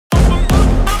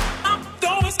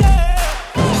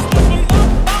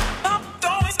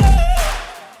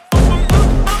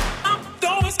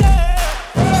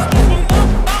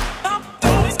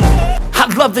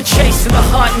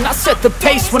frontin'. I set the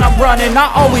pace when I'm running. I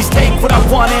always take what I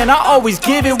want and I always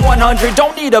give it 100.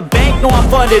 Don't need a bank, no I'm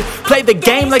funded. Play the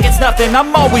game like it's nothing.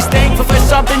 I'm always thankful for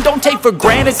something. Don't take for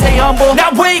granted, stay humble.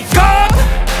 Now wake up!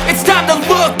 It's time to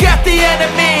look at the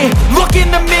enemy. Look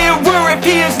in the mirror if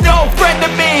he is no friend to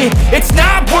me. It's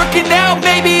not working out,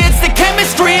 maybe it's the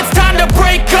chemistry. It's time to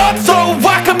break up so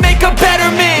I can make a better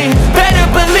me. Better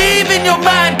believe in your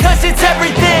mind, cause it's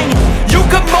everything. You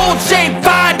can mold, shape,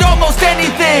 find almost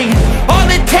anything. All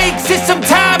it takes is some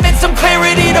time and some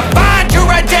clarity to find your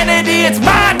identity. It's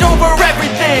mind over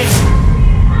everything.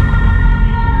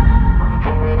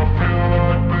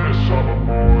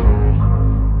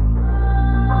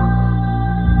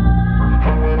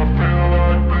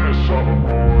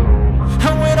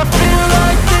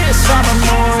 I'm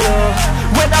immortal.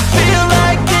 When I feel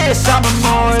like this, I'm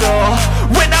immortal.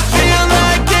 When I feel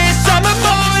like this, I'm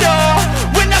immortal.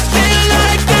 When I feel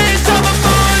like this, I'm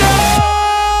immortal.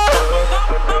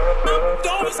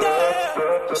 Don't be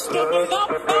scared. Just don't be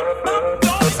scared.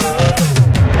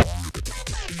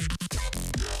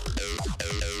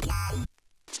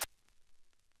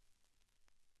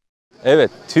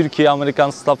 Evet, Türkiye Amerikan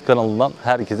Staff kanalından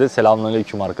herkese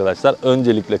selamünaleyküm arkadaşlar.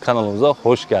 Öncelikle kanalımıza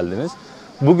hoş geldiniz.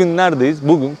 Bugün neredeyiz?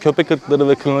 Bugün Köpek Irkları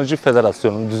ve Kinoloji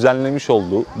Federasyonu'nun düzenlemiş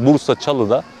olduğu Bursa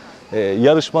Çalı'da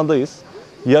yarışmadayız.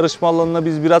 Yarışma alanına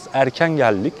biz biraz erken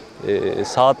geldik.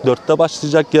 Saat 4'te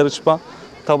başlayacak yarışma.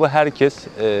 Tabi herkes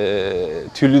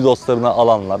tüylü dostlarını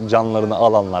alanlar, canlarını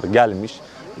alanlar gelmiş.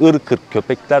 Irk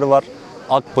köpekler var.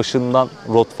 Akbaşından,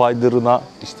 rottweiler'ına,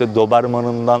 işte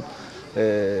dobermanından,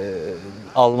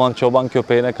 alman çoban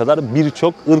köpeğine kadar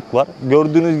birçok ırk var.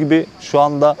 Gördüğünüz gibi şu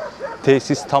anda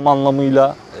tesis tam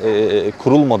anlamıyla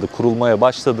kurulmadı, kurulmaya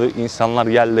başladı. İnsanlar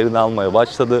yerlerini almaya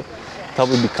başladı.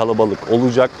 Tabii bir kalabalık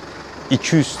olacak.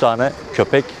 200 tane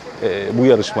köpek bu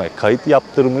yarışmaya kayıt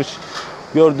yaptırmış.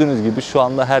 Gördüğünüz gibi şu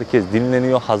anda herkes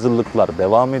dinleniyor. Hazırlıklar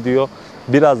devam ediyor.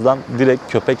 Birazdan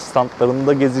direkt köpek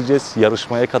standlarında gezeceğiz.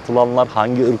 Yarışmaya katılanlar,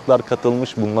 hangi ırklar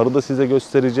katılmış bunları da size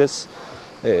göstereceğiz.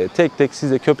 Tek tek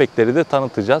size köpekleri de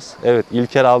tanıtacağız. Evet,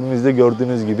 İlker abimiz de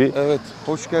gördüğünüz gibi. Evet,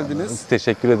 hoş geldiniz.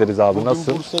 Teşekkür ederiz abi. Bugün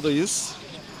nasıl? Bursa'dayız.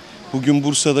 Bugün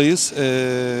Bursa'dayız.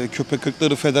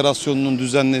 Köpekleri Federasyonunun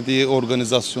düzenlediği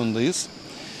organizasyondayız.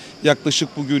 Yaklaşık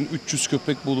bugün 300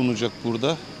 köpek bulunacak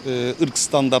burada. Irk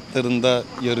standartlarında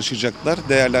yarışacaklar.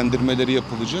 Değerlendirmeleri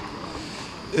yapılacak.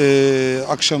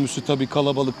 Akşamüstü tabii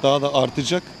kalabalık daha da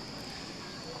artacak.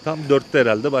 Tam 4'te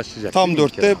herhalde başlayacak. Tam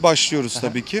 4'te başlıyoruz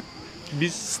tabii ki.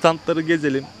 Biz standları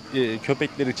gezelim,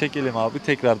 köpekleri çekelim abi.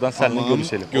 Tekrardan seninle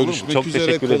görüşelim. Görüşmek Çok üzere.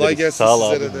 teşekkür Kolay ederiz. gelsin Sağ ol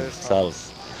sizlere abi. de. Sağ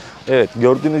olasın. Evet,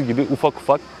 gördüğünüz gibi ufak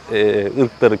ufak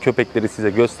ırkları, köpekleri size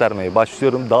göstermeye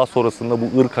başlıyorum. Daha sonrasında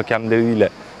bu ırk hakemleriyle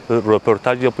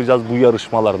röportaj yapacağız. Bu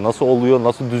yarışmalar nasıl oluyor,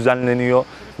 nasıl düzenleniyor,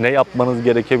 ne yapmanız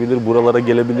gerekebilir, buralara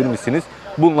gelebilir misiniz?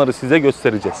 Bunları size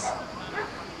göstereceğiz.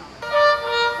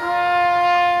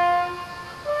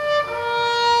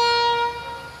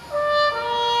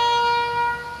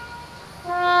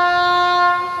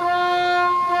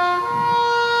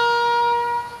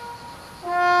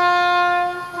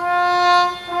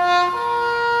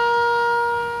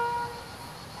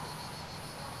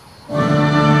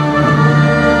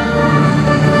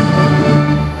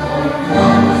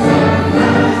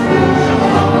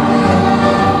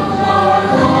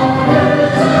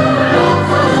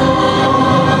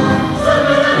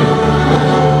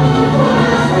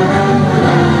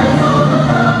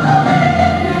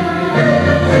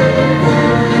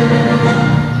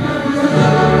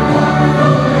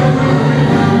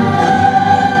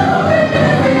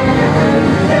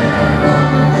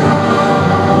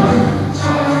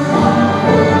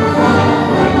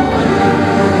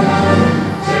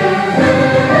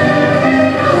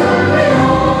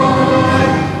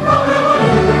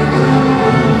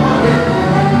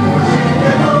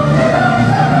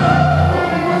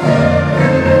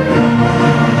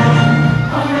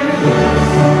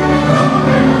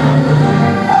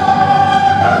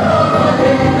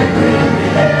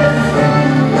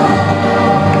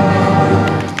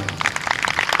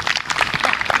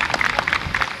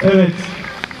 Evet,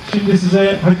 şimdi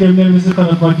size hakemlerimizi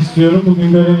tanıtmak istiyorum.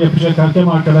 Bugün görev yapacak hakem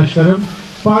arkadaşlarım.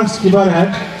 Fars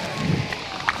Kibarer,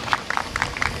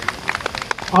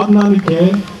 Adnan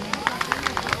İke,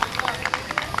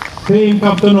 Fehim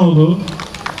Kaptanoğlu,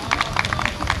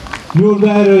 Yurda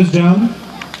Er Özcan,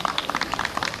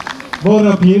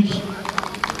 Bora Pir,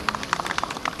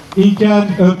 İlker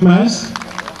Ökmez,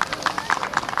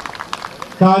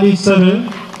 Talih Sarı,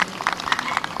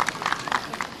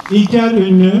 İlker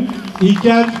Ünlü.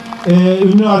 İlker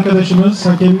ünlü arkadaşımız,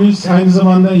 hakemimiz, aynı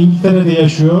zamanda İngiltere'de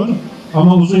yaşıyor.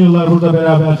 Ama uzun yıllar burada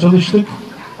beraber çalıştık.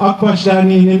 Akbaş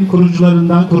Derneği'nin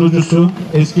kurucusu,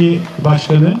 eski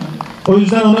başkanı. O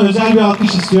yüzden ona özel bir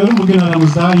alkış istiyorum. Bugün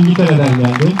aramızda İngiltere'den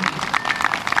geldi.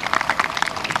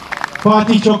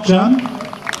 Fatih Çokcan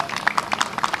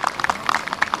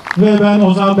ve ben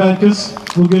Ozan Belkıs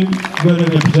bugün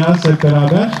görev yapacağız hep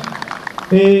beraber.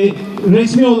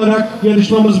 Resmi olarak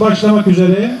yarışmamız başlamak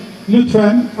üzere.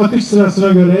 Lütfen akış sırasına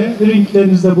göre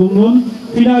ringlerinizde bulunun.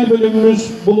 Final bölümümüz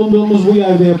bulunduğumuz bu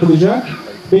yerde yapılacak.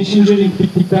 5. ring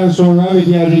bittikten sonra ve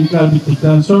diğer ringler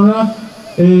bittikten sonra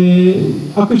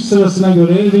akış sırasına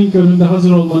göre ring önünde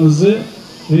hazır olmanızı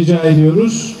rica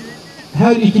ediyoruz.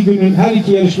 Her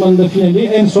iki yarışmanın da finali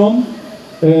en son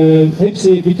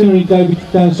bütün ringler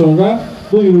bittikten sonra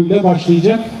duyuruyla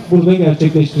başlayacak. Burada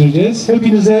gerçekleştireceğiz.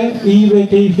 Hepinize iyi ve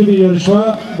keyifli bir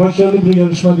yarışma, başarılı bir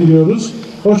yarışma diliyoruz.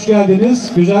 Hoş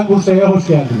geldiniz. Güzel Bursa'ya hoş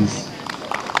geldiniz.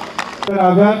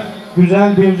 Beraber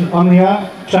güzel bir anıya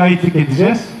şahitlik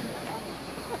edeceğiz.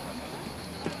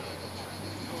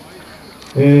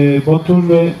 Batur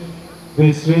ve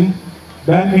Besrin,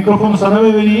 ben mikrofonu sana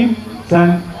vereyim.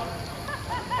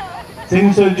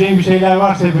 Senin söyleyeceğin bir şeyler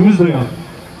varsa hepimiz duyalım.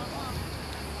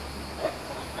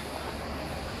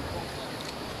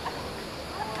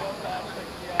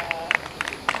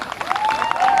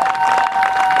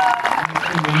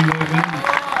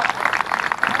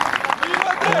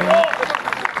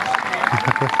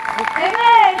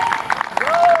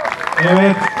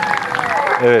 Evet.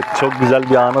 Evet, çok güzel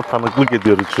bir ana tanıklık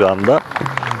ediyoruz şu anda.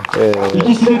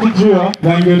 İkisi de titriyor,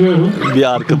 ben görüyorum.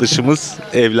 Bir arkadaşımız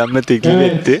evlenme teklifi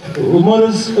etti.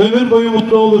 Umarız ömür boyu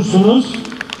mutlu olursunuz.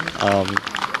 Amin.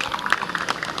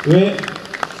 Ve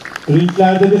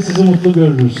ringlerde de sizi mutlu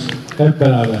görürüz hep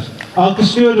beraber.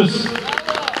 Alkışlıyoruz.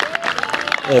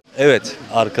 Evet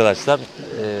arkadaşlar,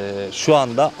 şu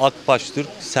anda Akbaş Türk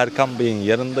Serkan Bey'in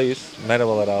yanındayız.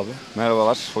 Merhabalar abi.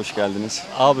 Merhabalar, hoş geldiniz.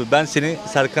 Abi ben seni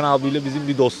Serkan abiyle bizim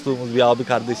bir dostluğumuz, bir abi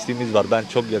kardeşliğimiz var. Ben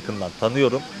çok yakından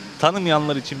tanıyorum.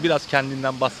 Tanımayanlar için biraz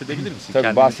kendinden bahsedebilir misin? Tabii,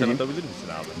 Kendini bahsedeyim. tanıtabilir misin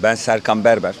abi? Ben Serkan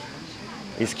Berber,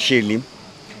 Eskişehirliyim.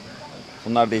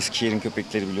 Bunlar da Eskişehir'in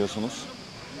köpekleri biliyorsunuz.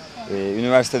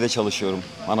 Üniversitede çalışıyorum.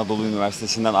 Anadolu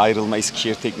Üniversitesi'nden ayrılma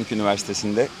Eskişehir Teknik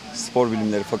Üniversitesi'nde Spor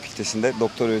Bilimleri Fakültesi'nde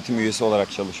doktor öğretim üyesi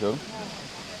olarak çalışıyorum.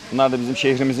 Bunlar da bizim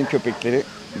şehrimizin köpekleri.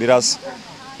 Biraz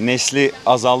nesli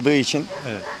azaldığı için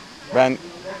ben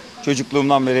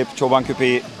çocukluğumdan beri hep çoban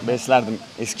köpeği beslerdim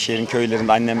Eskişehir'in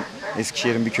köylerinde. Annem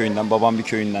Eskişehir'in bir köyünden, babam bir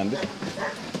köyündendir.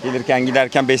 Gelirken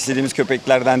giderken beslediğimiz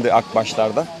köpeklerdendi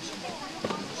akbaşlarda.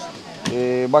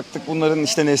 Baktık bunların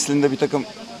işte neslinde bir takım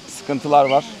sıkıntılar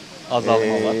var.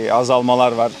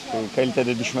 Azalmalar var.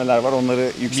 Kalitede düşmeler var.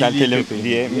 Onları yükseltelim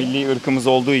diye milli ırkımız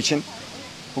olduğu için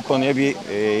bu konuya bir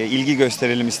ilgi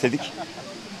gösterelim istedik.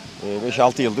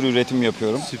 5-6 yıldır üretim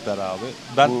yapıyorum. Süper abi.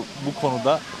 Ben bu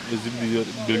konuda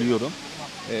bölüyorum.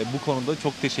 Bu konuda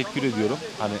çok teşekkür ediyorum.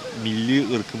 Hani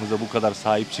milli ırkımıza bu kadar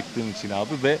sahip çıktığın için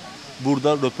abi ve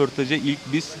burada röportaja ilk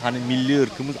biz hani milli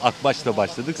ırkımız Akbaş'la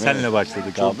başladık. Evet. Seninle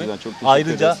başladık çok abi. Güzel, çok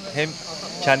ayrıca ederiz. Hem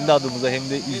kendi adımıza hem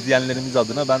de izleyenlerimiz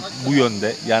adına ben bu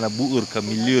yönde yani bu ırka,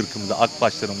 milli ırkımıza,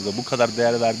 Akbaşlarımıza bu kadar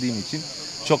değer verdiğim için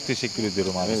çok teşekkür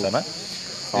ediyorum abi sana.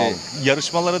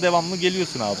 Yarışmalara devamlı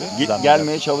geliyorsun abi.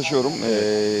 Gelmeye çalışıyorum.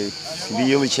 Bir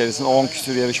yıl içerisinde 10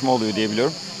 küsur yarışma oluyor diye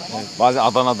biliyorum. Evet. Bazen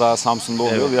Adana'da, Samsun'da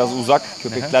oluyor. Evet. Biraz uzak.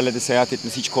 Köpeklerle de seyahat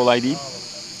etmesi hiç kolay değil.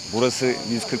 Burası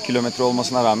 140 kilometre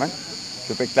olmasına rağmen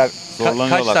köpekler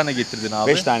zorlanıyorlar. Kaç tane getirdin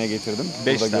abi? 5 tane getirdim.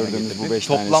 5 Burada tane gördüğümüz getirdin. bu 5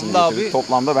 Toplamda tanesini abi? getirdim.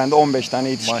 Toplamda bende 15 tane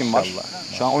yetişkin Maşallah. var.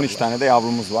 Şu an 13 tane de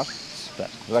yavrumuz var. Süper.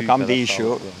 Rakam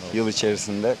değişiyor yıl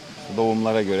içerisinde.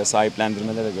 Doğumlara göre,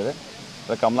 sahiplendirmelere göre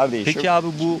rakamlar değişiyor. Peki abi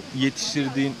bu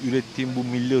yetiştirdiğin, ürettiğin bu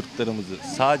milli ırklarımızı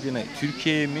sadece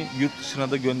Türkiye'ye mi, yurt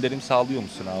dışına da gönderim sağlıyor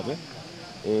musun abi?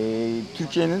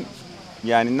 Türkiye'nin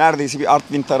yani neredeyse bir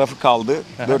Artvin tarafı kaldı.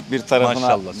 Dört bir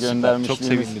tarafına göndermişliğimiz çok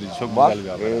sevindirici, çok var. Güzel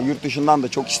bir haber. Yurt dışından da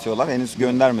çok istiyorlar. Henüz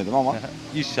göndermedim ama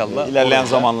İnşallah ilerleyen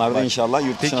zamanlarda inşallah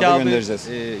yurt dışına da göndereceğiz.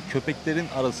 Peki abi köpeklerin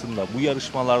arasında bu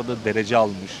yarışmalarda derece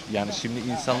almış. Yani şimdi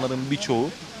insanların birçoğu,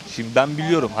 şimdi ben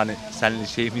biliyorum hani seninle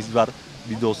şeyimiz var,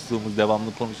 bir dostluğumuz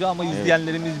devamlı konuşuyor ama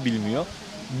izleyenlerimiz bilmiyor.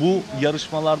 Bu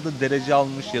yarışmalarda derece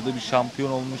almış ya da bir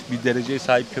şampiyon olmuş bir dereceye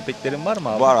sahip köpeklerin var mı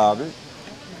abi? Var abi.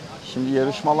 Şimdi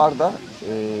yarışmalarda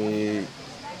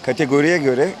kategoriye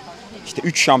göre işte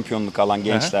 3 şampiyonluk alan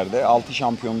gençlerde, 6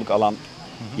 şampiyonluk alan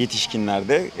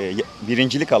yetişkinlerde,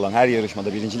 birincilik alan, her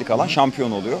yarışmada birincilik alan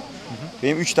şampiyon oluyor.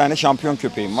 Benim 3 tane şampiyon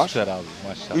köpeğim var. Süper abi,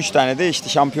 maşallah. 3 tane de işte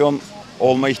şampiyon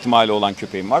olma ihtimali olan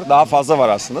köpeğim var. Daha fazla var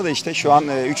aslında da işte şu an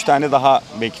 3 tane daha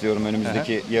bekliyorum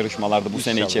önümüzdeki yarışmalarda bu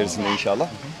sene içerisinde inşallah.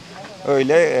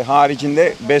 Öyle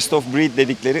haricinde best of breed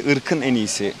dedikleri ırkın en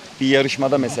iyisi. Bir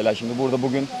yarışmada mesela şimdi burada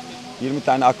bugün 20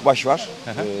 tane akbaş var.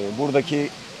 Buradaki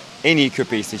en iyi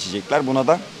köpeği seçecekler. Buna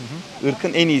da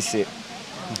ırkın en iyisi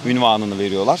ünvanını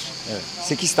veriyorlar. Evet.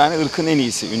 8 tane ırkın en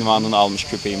iyisi ünvanını almış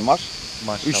köpeğim var.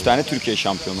 Maşallah. 3 tane Türkiye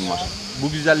şampiyonum var.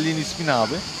 Bu güzelliğin ismi ne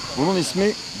abi? Bunun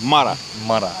ismi Mara.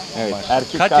 Mara. Evet.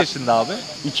 Erkek Kaç yaşında abi?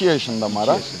 2 yaşında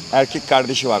Mara. 2 yaşında. Erkek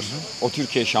kardeşi var. O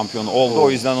Türkiye şampiyonu oldu.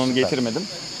 O yüzden onu getirmedim.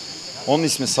 Onun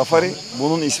ismi Safari,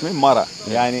 bunun ismi Mara.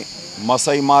 Evet. Yani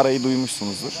Masai Mara'yı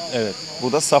duymuşsunuzdur. Evet.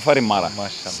 Bu da Safari Mara.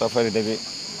 Maşallah. Safari de bir...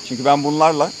 Çünkü ben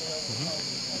bunlarla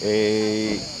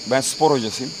ben spor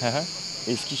hocasıyım.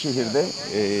 Eskişehir'de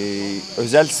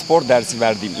özel spor dersi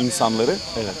verdiğim insanları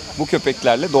bu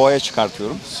köpeklerle doğaya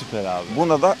çıkartıyorum. Süper abi.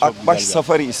 Buna da Akbaş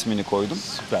Safari ismini koydum.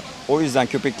 Süper. O yüzden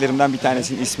köpeklerimden bir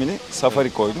tanesinin ismini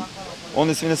Safari koydum.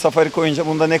 Onun ismini Safari koyunca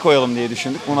bunda ne koyalım diye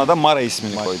düşündük. Buna da Mara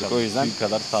ismini koyduk. O yüzden bir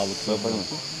kadar sağlıklı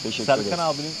olsun. Teşekkür ederim. Serkan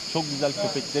abinin çok güzel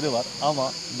köpekleri var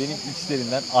ama benim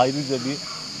içlerinden ayrıca bir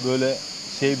böyle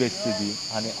şey beslediğim,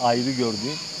 hani ayrı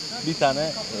gördüğüm bir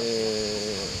tane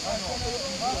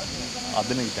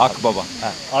adı neydi? Akbaba.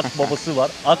 Akbabası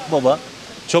var. Akbaba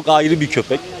çok ayrı bir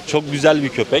köpek. Çok güzel bir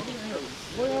köpek.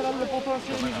 Bu herhalde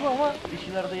potansiyelimiz bu ama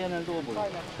dişilerde genelde o boy.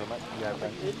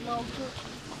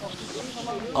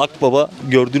 Akbaba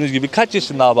gördüğünüz gibi kaç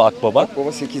yaşında abi Akbaba?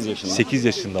 Akbaba 8 yaşında. 8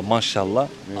 yaşında maşallah.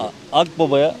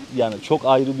 Akbaba'ya yani çok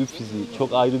ayrı bir fiziği,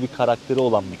 çok ayrı bir karakteri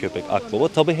olan bir köpek Akbaba.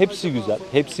 Tabii hepsi güzel.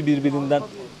 Hepsi birbirinden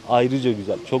ayrıca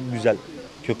güzel. Çok güzel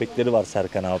köpekleri var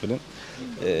Serkan abinin.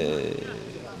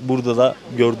 Burada da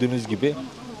gördüğünüz gibi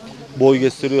boy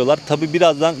gösteriyorlar. Tabii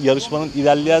birazdan yarışmanın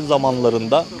ilerleyen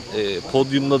zamanlarında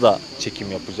podyumda da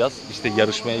çekim yapacağız. İşte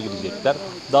yarışmaya girecekler.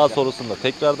 Daha sonrasında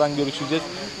tekrardan görüşeceğiz.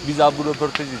 Biz abi bu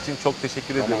röportaj için çok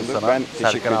teşekkür ediyoruz sana. Ben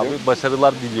Serkan abi.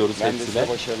 Başarılar diliyoruz ben hepsine. De size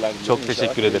başarılar diliyorum. Çok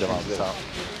teşekkür ederim abi. Sağ olun.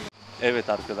 Evet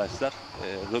arkadaşlar,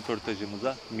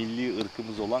 röportajımıza milli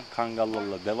ırkımız olan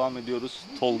kangallarla devam ediyoruz.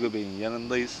 Tolga Bey'in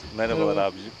yanındayız. Merhabalar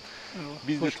abicim.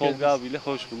 Biz de Tolga abiyle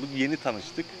hoş bulduk. Yeni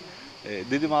tanıştık.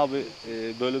 Dedim abi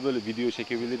böyle böyle video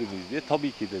çekebilir miyiz diye.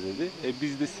 Tabii ki de dedi.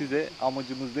 Biz de size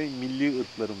amacımız ne? Milli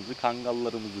ırklarımızı,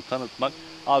 kangallarımızı tanıtmak.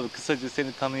 Abi kısaca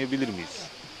seni tanıyabilir miyiz?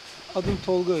 Adım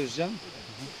Tolga Özcan.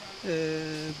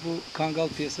 Bu kangal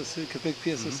piyasası, köpek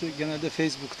piyasası genelde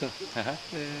Facebook'ta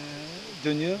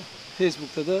dönüyor.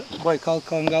 Facebook'ta da Baykal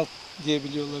Kangal diye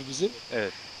biliyorlar bizi.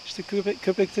 Evet. İşte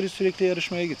köpekleri sürekli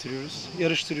yarışmaya getiriyoruz,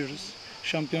 yarıştırıyoruz.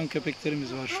 Şampiyon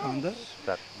köpeklerimiz var şu anda.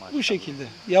 Süper, bu şekilde.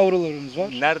 Yavrularımız var.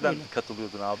 Nereden öyle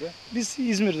katılıyordun abi? Biz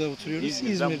İzmir'de oturuyoruz.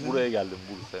 İzmir'den buraya geldim,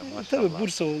 Bursa'ya maşallah. Tabii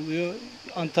Bursa oluyor,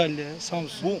 Antalya,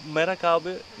 Samsun. Bu merak abi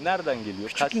nereden geliyor?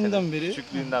 Küçüklüğünden beri.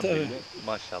 Küçüklüğünden beri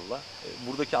maşallah.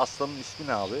 Buradaki aslanın ismi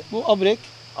ne abi? Bu abrek.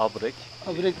 Abrek.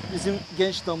 Abrek bizim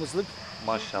genç damızlık.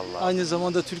 Maşallah. Aynı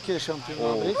zamanda Türkiye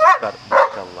şampiyonu abrek. Süper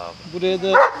maşallah abi. Buraya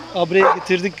da abreyi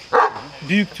getirdik.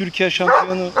 Büyük Türkiye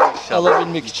şampiyonu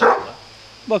alabilmek için.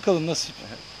 Bakalım nasip.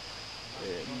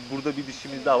 Burada bir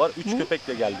dişimiz daha var. 3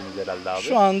 köpekle geldiniz herhalde abi.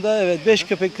 Şu anda evet 5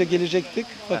 köpekle gelecektik.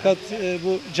 Fakat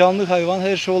bu canlı hayvan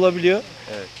her şey olabiliyor.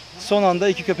 Evet. Son anda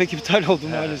 2 köpek iptal oldu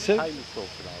maalesef. Hayırlısı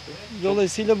olsun abi.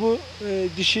 Dolayısıyla bu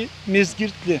dişi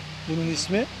mezgirtli bunun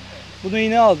ismi. Bunu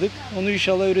yine aldık. Onu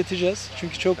inşallah üreteceğiz.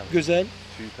 Çünkü çok güzel,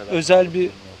 özel bir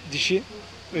dişi.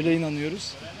 Öyle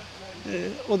inanıyoruz.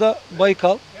 O da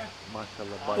Baykal.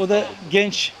 Maşallah Baykal. O da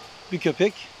genç bir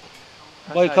köpek.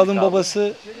 Baykal'ın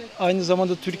babası aynı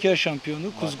zamanda Türkiye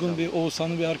şampiyonu. Kuzgun bir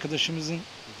Oğuzhan'ın bir arkadaşımızın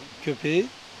köpeği.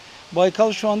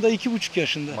 Baykal şu anda 2,5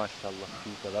 yaşında. Maşallah.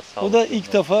 Kadar o da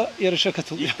ilk defa yarışa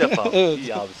katılıyor. İlk defa. Evet.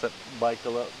 İyi abi, sen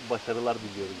Baykal'a başarılar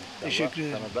diliyoruz inşallah. Teşekkür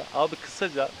ederim. Sana da. Abi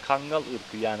kısaca kangal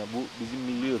ırkı, yani bu bizim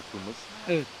milli ırkımız.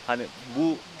 Evet. Hani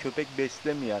bu köpek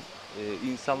beslemeyen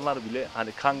insanlar bile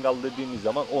hani kangal dediğimiz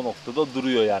zaman o noktada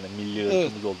duruyor, yani milli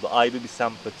ırkımız oldu. Ayrı bir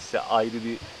sempatisi, ayrı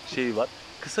bir şey var.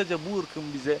 Kısaca bu ırkın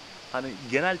bize hani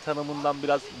genel tanımından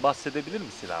biraz bahsedebilir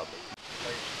misin abi?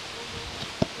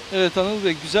 Evet Anıl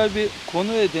Bey, güzel bir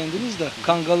konu edindiniz de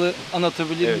kangalı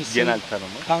anlatabilir misin? Genel tanımı.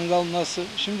 Kangal nasıl?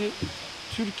 Şimdi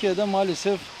Türkiye'de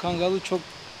maalesef kangalı çok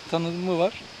tanımı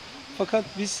var. Fakat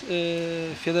biz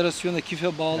federasyona,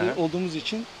 KİF'e bağlı olduğumuz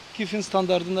için KİF'in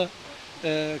standardına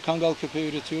kangal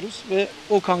köpeği üretiyoruz ve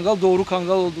o kangal doğru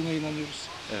kangal olduğuna inanıyoruz.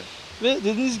 Evet. Ve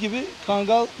dediğiniz gibi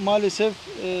kangal maalesef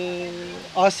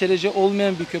ASRC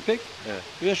olmayan bir köpek. Evet.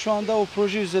 Ve şu anda o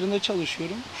proje üzerinde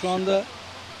çalışıyorum. Şu anda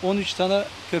 13 tane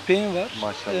köpeğim var.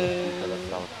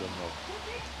 Maşallah.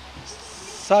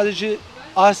 Sadece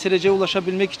ASRC'ye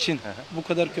ulaşabilmek için bu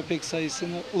kadar köpek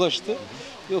sayısına ulaştı.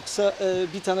 Yoksa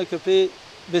bir tane köpeği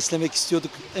beslemek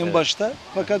istiyorduk en başta.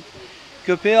 Fakat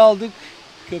köpeği aldık.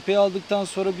 Köpeği aldıktan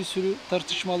sonra bir sürü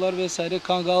tartışmalar vesaire,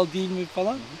 kangal değil mi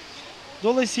falan.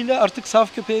 Dolayısıyla artık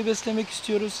saf köpeği beslemek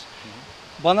istiyoruz.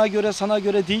 Bana göre, sana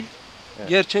göre değil. Evet.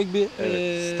 Gerçek bir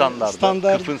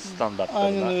standart, kıfın standartlarına,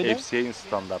 Aynen öyle. FCA'nin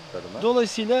standartlarına.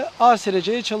 Dolayısıyla A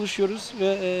sereceye çalışıyoruz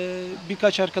ve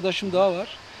birkaç arkadaşım daha var.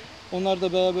 Onlar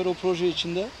da beraber o proje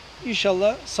içinde.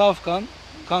 İnşallah safkan,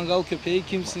 kangal köpeği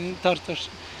kimsenin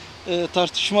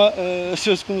tartışma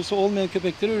söz konusu olmayan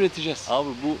köpekleri üreteceğiz. Abi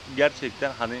bu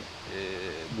gerçekten hani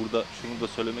burada şunu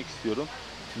da söylemek istiyorum.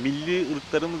 Milli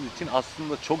ırklarımız için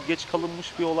aslında çok geç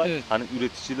kalınmış bir olay. Evet. Hani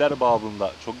üreticiler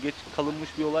babında çok geç kalınmış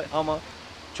bir olay ama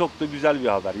çok da güzel bir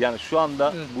haber. Yani şu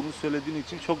anda Evet. bunu söylediğin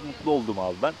için çok mutlu oldum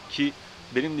abi ben. Ki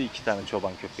benim de 2 tane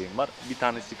çoban köpeğim var. Bir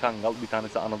tanesi kangal, bir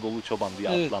tanesi Anadolu çoban diye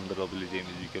Evet.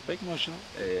 adlandırabileceğimiz bir köpek. Maşallah.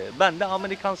 Ben de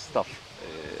Amerikan staff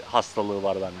hastalığı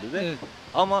var bende de. Evet.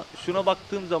 Ama şuna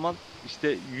baktığım zaman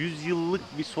işte 100 yıllık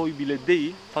bir soy bile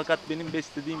değil. Fakat benim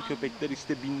beslediğim köpekler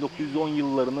işte 1910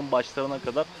 yıllarının başlarına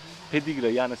kadar pedigre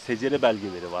yani secere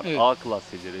belgeleri var. Evet. A klas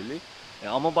secereli.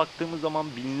 Ama baktığımız zaman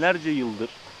binlerce yıldır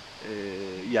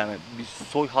yani bir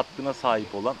soy hattına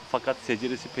sahip olan fakat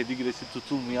seceresi pedigresi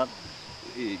tutulmayan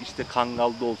işte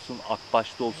kangalda olsun,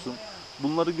 akbaşta olsun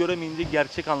bunları göremeyince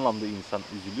gerçek anlamda insan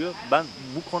üzülüyor. Ben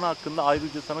bu konu hakkında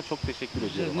ayrıca sana çok teşekkür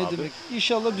ediyorum Ne abi. demek?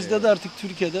 İnşallah bizde de artık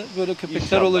Türkiye'de böyle köpekler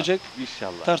İnşallah, olacak.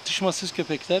 İnşallah. Tartışmasız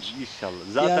köpekler. İnşallah.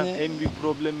 Zaten Yani- en büyük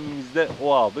problemimiz de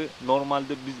o abi.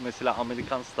 Normalde biz mesela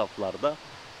Amerikan stafflarda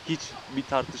hiç bir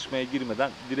tartışmaya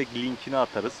girmeden direkt linkini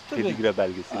atarız. Tabii. Pedigre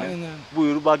belgesini. Aynen.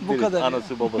 Buyur bak Bu deriz. kadar ya.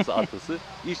 Anası babası atası.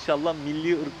 İnşallah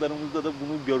milli ırklarımızda da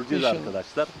bunu göreceğiz İnşallah.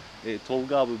 arkadaşlar.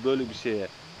 Tolga abi böyle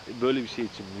bir şey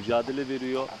için mücadele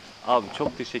veriyor. Abi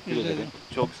çok teşekkür Rica ederim. ederim.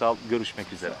 Çok sağ ol.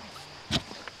 Görüşmek üzere.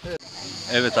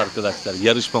 Evet arkadaşlar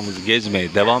yarışmamızı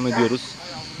gezmeye devam ediyoruz.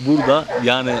 Burada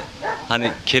yani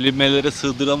hani kelimelere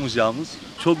sığdıramayacağımız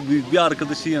çok büyük bir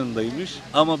arkadaşın yanındaymış.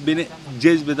 Ama beni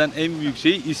cezbeden en büyük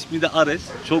şey ismi de Ares.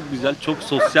 Çok güzel, çok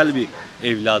sosyal bir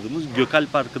evladımız.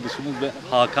 Gökalp arkadaşımız ve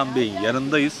Hakan Bey'in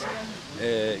yanındayız.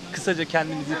 Kısaca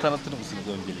kendinizi tanıtır mısınız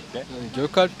öncelikle?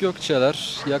 Gökalp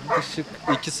Gökçeler, yaklaşık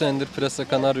 2 senedir Presa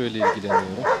Kanaryo ile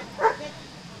ilgileniyorum.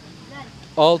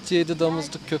 6-7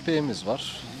 damızlık köpeğimiz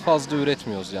var. Fazla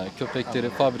üretmiyoruz yani. Köpekleri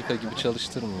fabrika gibi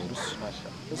çalıştırmıyoruz.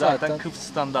 Zaten kıf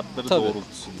standartları Tabii.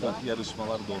 doğrultusunda,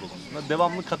 yarışmalar doğrultusunda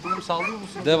devamlı katılım sağlıyor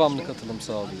musunuz? Devamlı katılım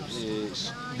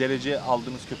sağlıyoruz. Derece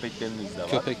aldığınız köpekleriniz de var.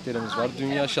 Köpeklerimiz var.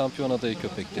 Dünya şampiyon adayı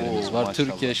köpeklerimiz Oo, var. maşallah.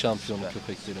 Türkiye şampiyonu Süper.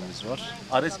 köpeklerimiz var.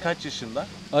 Ares kaç yaşında?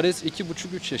 Ares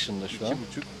 2,5-3 yaşında şu an.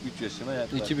 2,5-3 yaşına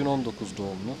yaklaşık. 2019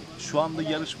 doğumlu. Şu anda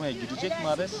yarışmaya girecek mi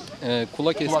Ares?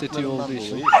 Kulak estetiği Kulaklarından olduğu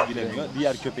için. dolayı giremiyor.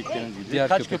 Diğer köpekleriniz girecek. Diğer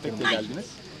Kaç köpeklerimiz. köpekle geldiniz?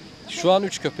 Şu an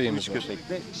 3 köpeğimiz 3 var.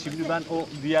 köpekle. Şimdi ben o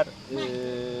diğer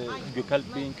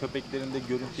Gökalp Bey'in köpeklerini de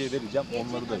görüntüye vereceğim.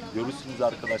 Onları da görürsünüz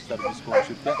arkadaşlar biz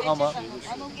konuşurken. Ama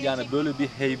yani böyle bir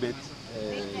heybet,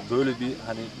 böyle bir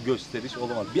hani gösteriş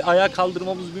olamaz. Bir ayağa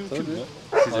kaldırmamız mümkün mü?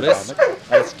 Size Ares. zahmet.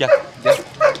 Ares gel. Gel.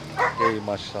 Ey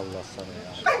maşallah sana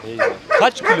ya. Ey.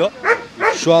 Kaç kilo?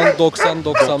 Şu an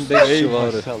 90-95 Ey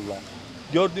civarı. maşallah.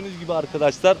 Gördüğünüz gibi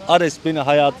arkadaşlar Ares beni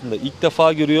hayatında ilk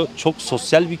defa görüyor. Çok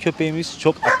sosyal bir köpeğimiz,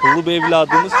 çok akıllı bir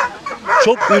evladımız.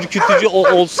 Çok ürkütücü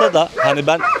olsa da hani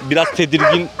ben biraz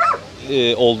tedirgin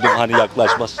oldum hani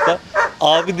yaklaşmasında.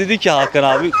 Abi dedi ki Hakan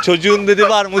abi çocuğun dedi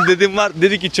var mı dedim var.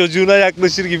 Dedi ki çocuğuna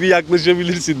yaklaşır gibi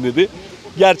yaklaşabilirsin dedi.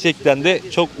 Gerçekten de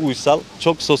çok uysal,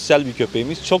 çok sosyal bir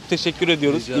köpeğimiz. Çok teşekkür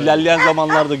ediyoruz. İlerleyen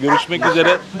zamanlarda görüşmek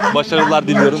üzere. Başarılar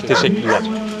diliyorum. Teşekkürler.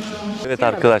 Evet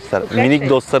arkadaşlar, minik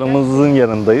dostlarımızın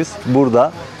yanındayız.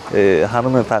 Burada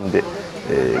hanımefendi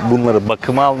bunları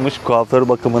bakıma almış, kuaför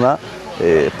bakımına.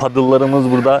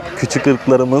 Paddle'larımız burada, küçük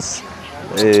ırklarımız.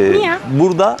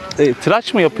 Burada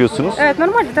tıraş mı yapıyorsunuz? Evet,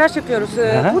 normalde tıraş yapıyoruz.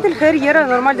 Pudel her yere,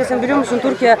 normalde sen biliyor musun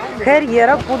Türkiye her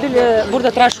yere pudel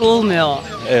burada tıraş olmuyor.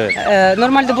 Evet.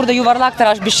 Normalde burada yuvarlak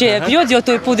tıraş bir şey yapıyor diyor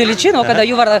toy pudel için, o kadar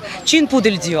yuvarlak Çin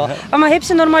pudel diyor. Ama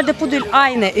hepsi normalde pudel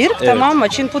aynı ırk, tamam mı?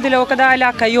 Çin pudele o kadar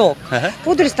alaka yok.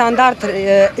 Pudel standart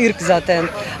ırk zaten.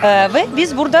 Ve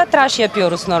biz burada tıraş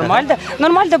yapıyoruz normalde.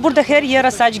 Normalde burada her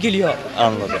yere saç geliyor.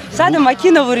 Anladım. Sadece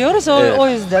makine vuruyoruz o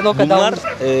yüzden o kadar.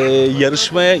 Bunlar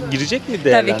yarışmaya girecek mi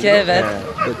değerlendirme? Tabii ki, evet.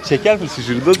 Çeker misin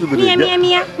şurada duruyor? Mia mia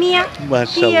mia mia.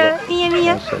 Maşallah. Mia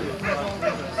mia. Maşallah.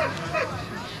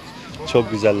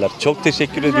 Çok güzeller. Çok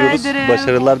teşekkür Rica ediyoruz. ederim.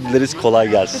 Başarılar dileriz. Kolay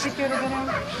gelsin. Teşekkür ederim.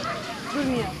 Dur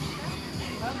Mia.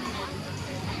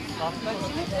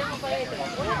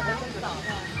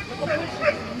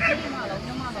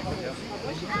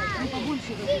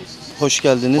 Hoş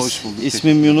geldiniz. Hoş bulduk.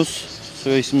 İsmim Yunus,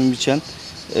 soy ismim Biçen.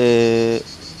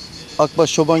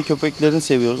 Akbaş çoban köpeklerini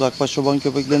seviyoruz. Akbaş çoban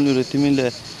köpeklerin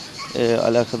üretimiyle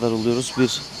alakadar oluyoruz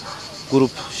bir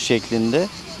grup şeklinde.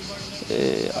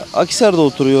 Akhisar'da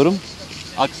oturuyorum.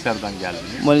 Akhisar'dan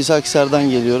geldiniz. Manisa Akhisar'dan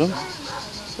geliyorum.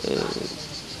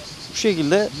 Bu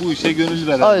şekilde Bu işe gönül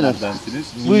verenlerdensiniz.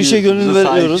 bu işe gönül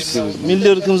veriyoruz.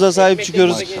 Milli ırkımıza sahip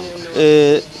çıkıyoruz.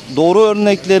 Doğru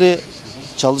örnekleri,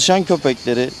 çalışan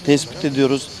köpekleri tespit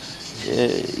ediyoruz.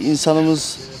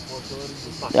 İnsanımız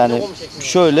yani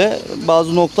şöyle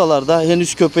bazı noktalarda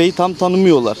henüz köpeği tam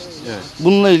tanımıyorlar. Evet.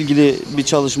 Bununla ilgili bir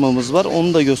çalışmamız var.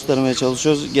 Onu da göstermeye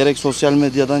çalışıyoruz. Gerek sosyal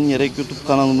medyadan gerek YouTube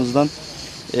kanalımızdan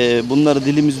bunları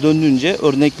dilimiz döndüğünce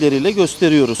örnekleriyle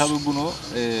gösteriyoruz. Tabii bunu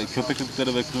Köpek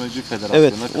Irkları ve Kinoloji Federasyonu'na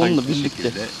Evet, onunla birlikte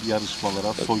birlikte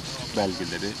yarışmalara, soytutuk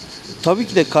belgeleri. Tabii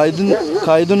ki de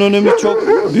kaydın önemi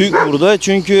çok büyük burada.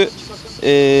 Çünkü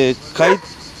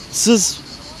kayıtsız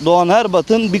doğan her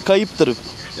batın bir kayıptır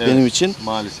benim için.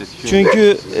 Maalesef.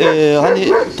 Çünkü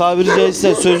hani tabiri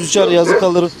caizse söz uçar yazı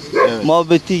kalır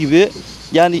muhabbeti gibi.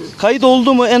 Yani kayıt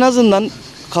oldu mu en azından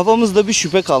kafamızda bir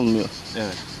şüphe kalmıyor.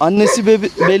 Evet. Annesi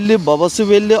belli, babası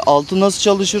belli, altı nasıl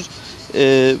çalışır.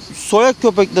 Soyak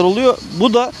köpekler oluyor.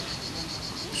 Bu da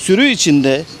sürü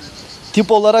içinde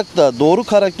tip olarak da doğru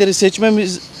karakteri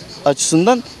seçmemiz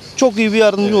açısından çok iyi bir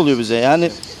yardımcı oluyor bize.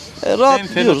 Yani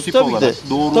rahat diyoruz tabii ki de.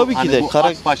 Doğru, tabii ki hani de bu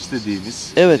akbaş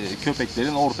dediğimiz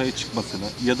köpeklerin ortaya çıkmasını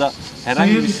ya da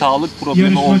herhangi bir sağlık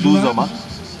problemi olduğu zaman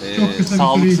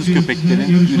sağlıksız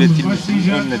köpeklerin üretilmesinin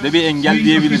önüne de bir engel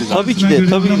diyebiliriz. Tabii ki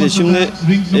de. Şimdi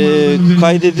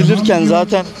kaydedilirken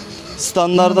zaten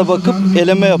standarda bakıp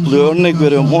eleme yapılıyor. Örnek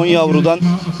veriyorum 10 yavrudan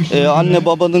anne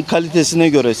babanın kalitesine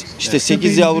göre işte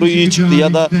 8 yavru iyi çıktı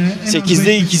ya da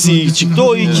 8'de ikisi iyi çıktı.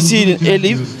 O ikisiyi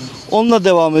eleyip onunla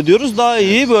devam ediyoruz. Daha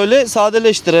iyi böyle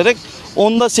sadeleştirerek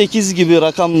 10'da 8 gibi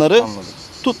rakamları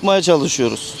tutmaya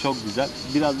çalışıyoruz. Çok güzel.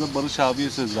 Biraz da Barış abiye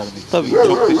söz vermek Tabii.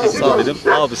 istiyorum. Çok teşekkür ederim.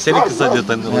 Abi seni kısaca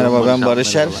tanıyalım. Merhaba, ben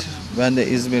Barış Er. Ben de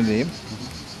İzmirliyim.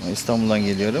 İstanbul'dan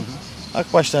geliyorum.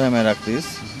 Akbaşlara meraklıyız.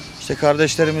 İşte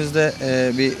kardeşlerimizle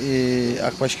bir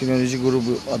akbaş kinoloji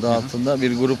grubu adı altında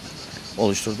bir grup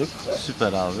oluşturduk.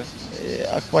 Süper abi.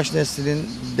 Akbaş neslinin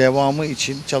devamı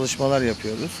için çalışmalar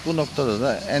yapıyoruz. Bu noktada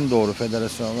da en doğru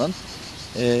federasyon olan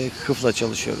KıF'la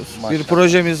çalışıyoruz. Maşallah. Bir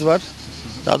projemiz var.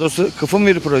 Daha doğrusu KıF'ın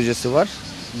bir projesi var.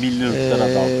 Milli ırklar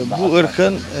adı altında. Bu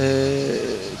ırkın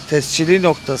tescili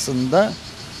noktasında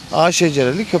A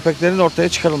şecereli köpeklerin ortaya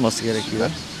çıkarılması gerekiyor.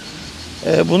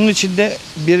 Bunun içinde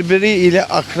birbiriyle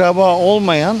akraba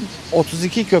olmayan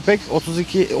 32 köpek,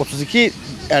 32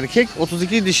 erkek,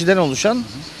 32 dişiden oluşan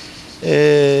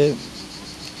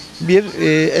bir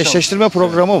eşleştirme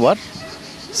programı var.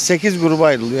 8 gruba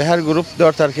ayrılıyor. Her grup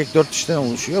 4 erkek 4 dişiden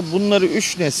oluşuyor. Bunları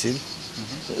 3 nesil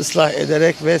ıslah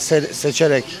ederek ve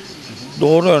seçerek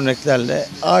doğru örneklerle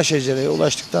A şecereye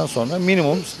ulaştıktan sonra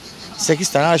minimum 8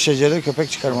 tane A şecereli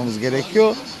köpek çıkarmamız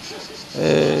gerekiyor.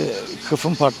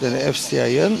 KıF'ın partneri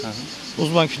FCI'ın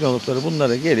uzman kinologları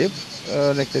bunlara gelip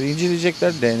örnekleri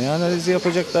inceleyecekler, DNA analizi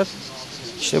yapacaklar.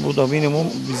 İşte bu da minimum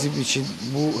bizim için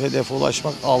bu hedefe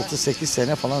ulaşmak 6-8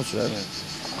 sene falan sürer.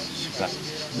 Süper.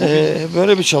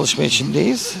 Böyle bir çalışma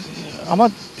içindeyiz.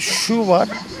 Ama şu var,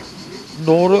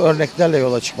 doğru örneklerle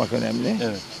yola çıkmak önemli.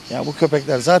 Evet. Yani bu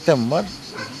köpekler zaten var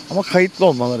ama kayıtlı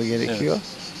olmaları gerekiyor.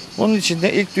 Evet. Bunun için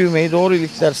de ilk düğmeyi doğru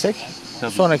iliklersek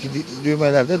sonraki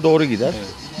düğmeler de doğru gider.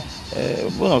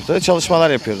 Bu noktada çalışmalar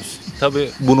yapıyoruz. Tabii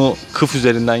bunu KıF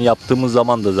üzerinden yaptığımız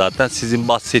zaman da zaten sizin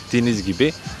bahsettiğiniz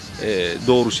gibi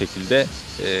doğru şekilde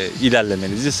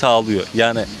ilerlemenizi sağlıyor.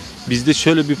 Yani bizde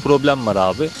şöyle bir problem var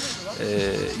abi.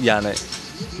 Yani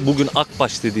bugün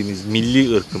akbaş dediğimiz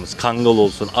milli ırkımız, kangal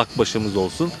olsun, akbaşımız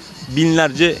olsun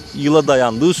binlerce yıla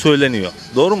dayandığı söyleniyor.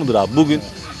 Doğru mudur abi? Bugün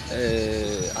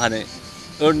hani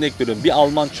örnek veriyorum bir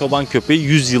Alman çoban köpeği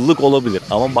 100 yıllık olabilir.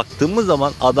 Ama baktığımız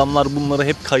zaman adamlar bunları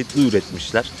hep kayıtlı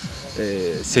üretmişler.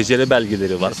 Secere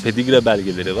belgeleri var, pedigre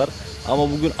belgeleri var.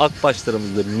 Ama bugün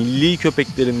akbaşlarımızda, milli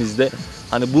köpeklerimizde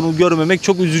hani bunu görmemek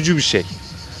çok üzücü bir şey.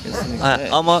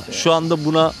 Ama şu anda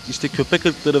buna işte Köpek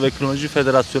Irkları ve Kinoloji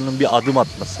Federasyonu'nun bir adım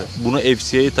atması, bunu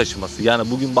FCI'ye taşıması.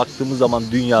 Yani bugün baktığımız zaman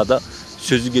dünyada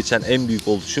sözü geçen en büyük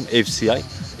oluşum FCI.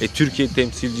 Türkiye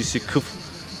temsilcisi KıF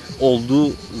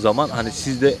olduğu zaman hani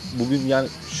siz de bugün yani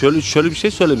şöyle bir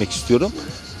şey söylemek istiyorum.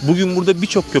 Bugün burada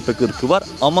birçok köpek ırkı var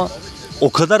ama o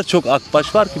kadar çok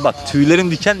akbaş var ki bak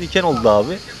tüylerim diken diken oldu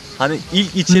abi. Hani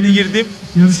ilk içeri girdim,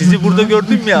 sizi burada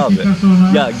gördüm ya abi.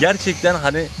 Ya gerçekten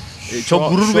hani çok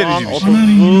gurur verici bir şey.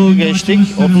 30'u geçtik.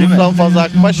 30'dan fazla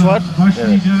akbaş var.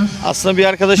 Evet. Aslında bir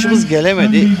arkadaşımız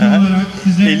gelemedi.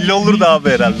 50 olurdu abi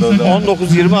herhalde o da.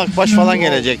 19-20 akbaş falan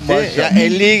gelecekti. Ya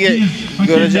 50'yi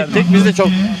görecektik. Biz de çok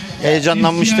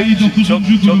Heyecanlanmıştık. Çok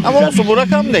Ama olsun, bu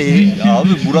rakam da iyi. Abi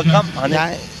bu rakam hani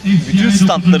Yani bütün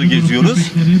standları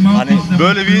geziyoruz. Hani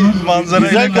böyle bir manzara.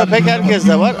 güzel köpek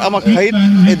herkeste var ama kayıt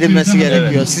edilmesi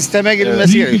gerekiyor. Sisteme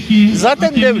girilmesi gerekiyor.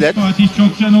 Zaten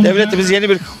devletimiz yeni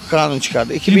bir kanun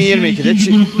çıkardı.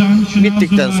 2022'de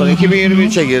bittikten sonra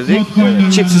 2023'e girdik.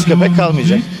 Çipsiz köpek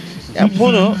kalmayacak. Yani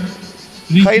bunu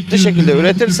kayıtlı şekilde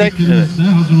üretirsek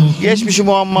geçmişi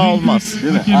muamma olmaz.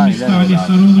 Değil mi?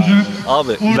 Aynen.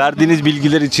 Abi verdiğiniz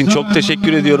bilgiler için çok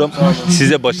teşekkür ediyorum.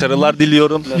 Size başarılar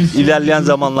diliyorum. İlerleyen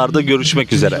zamanlarda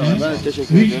görüşmek üzere. Ben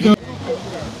teşekkür ediyorum.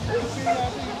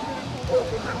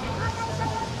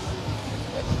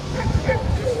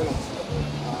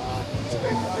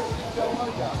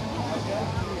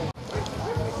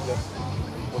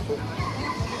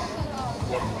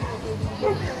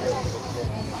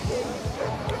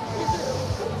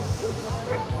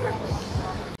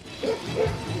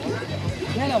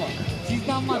 Merhaba.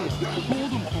 Sizden var ya.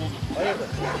 Soğudum. Hayırdır?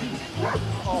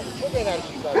 Çok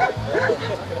enerjik var.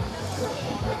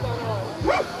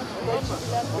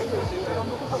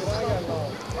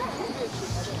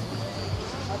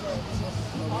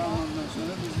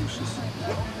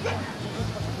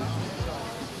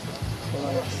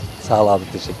 Sağ ol abi,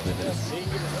 teşekkür ederiz.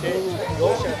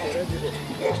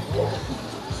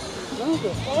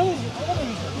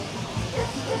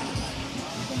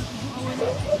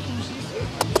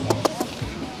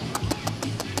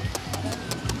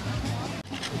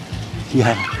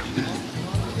 Yani.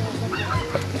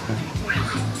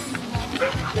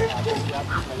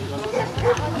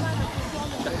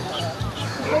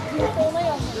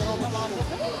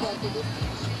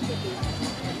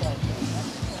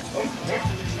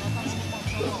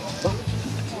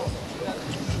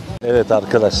 Evet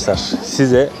arkadaşlar,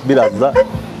 size biraz da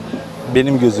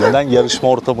benim gözümden yarışma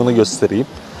ortamını göstereyim.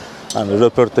 Hani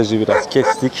röportajı biraz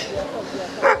kestik.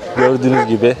 Gördüğünüz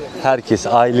gibi herkes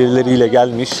aileleriyle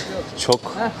gelmiş.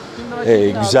 Çok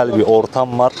güzel bir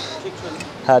ortam var.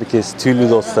 Herkes tüylü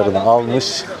dostlarını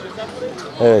almış.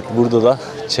 Evet, burada da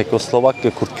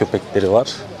Çekoslovakya kurt köpekleri var.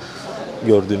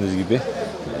 Gördüğünüz gibi.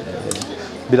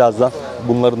 Birazdan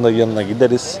bunların da yanına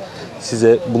gideriz.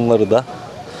 Size bunları da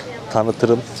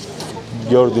tanıtırım.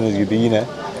 Gördüğünüz gibi yine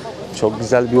çok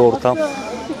güzel bir ortam.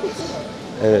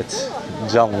 Evet,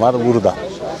 canlar burada.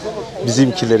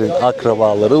 Bizimkilerin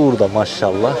akrabaları burada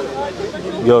maşallah.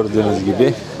 Gördüğünüz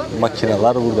gibi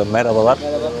makineler burada. Merhabalar.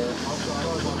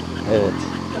 Evet,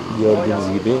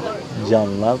 gördüğünüz gibi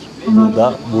canlar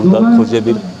burada. Burada koca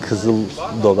bir kızıl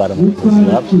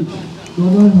dobermanımız var.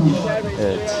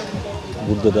 Evet,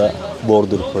 burada da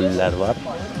border colliler var.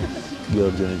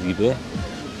 Gördüğünüz gibi.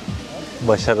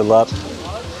 Başarılar.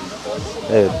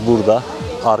 Evet, burada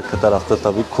arka tarafta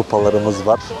tabii kupalarımız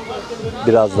var.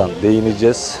 Birazdan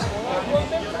değineceğiz.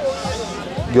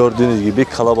 Gördüğünüz gibi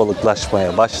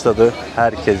kalabalıklaşmaya başladı.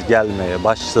 Herkes gelmeye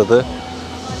başladı.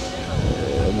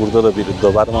 Burada da bir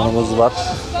dobermanımız var.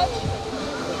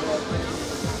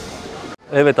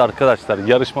 Evet arkadaşlar,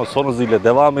 yarışma son hızıyla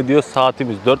devam ediyor.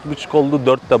 Saatimiz 4.30 oldu.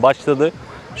 4'te başladı.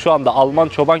 Şu anda Alman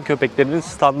çoban köpeklerinin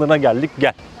standına geldik.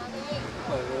 Gel.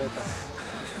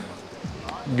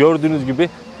 Gördüğünüz gibi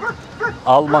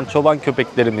Alman çoban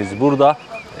köpeklerimiz burada.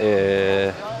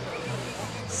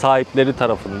 Sahipleri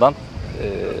tarafından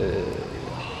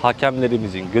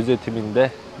hakemlerimizin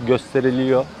gözetiminde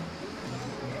gösteriliyor.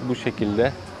 Bu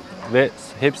şekilde ve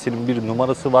hepsinin bir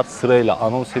numarası var. Sırayla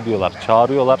anons ediyorlar,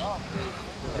 çağırıyorlar.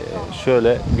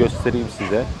 Şöyle göstereyim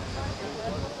size.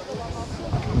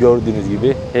 Gördüğünüz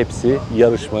gibi hepsi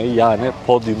yarışmayı, yani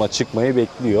podyuma çıkmayı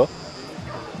bekliyor.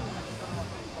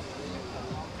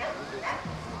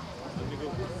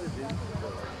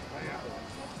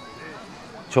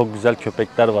 Çok güzel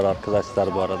köpekler var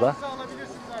arkadaşlar bu arada.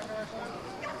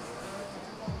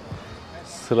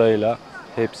 Sırayla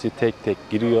hepsi tek tek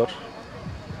giriyor.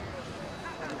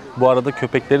 Bu arada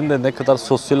köpeklerin de ne kadar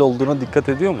sosyal olduğuna dikkat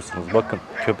ediyor musunuz? Bakın,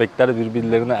 köpekler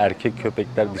birbirlerine, erkek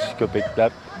köpekler, dişi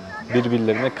köpekler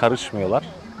birbirlerine karışmıyorlar.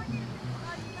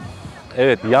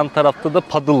 Evet, yan tarafta da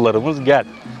paddle'larımız. Gel,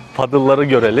 paddle'ları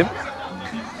görelim.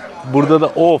 Burada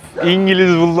da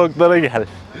İngiliz bulldoglara gel.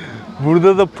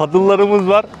 Burada da paddle'larımız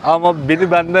var ama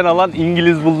benden alan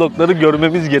İngiliz bulldogları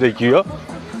görmemiz gerekiyor.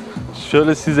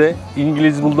 Şöyle size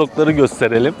İngiliz bulldogları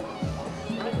gösterelim.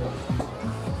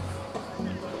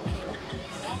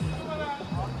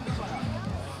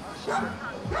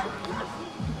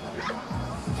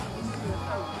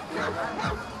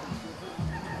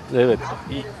 Evet,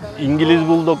 İngiliz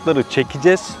bulldogları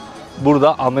çekeceğiz.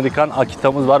 Burada Amerikan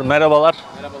Akita'mız var. Merhabalar.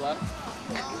 Merhabalar.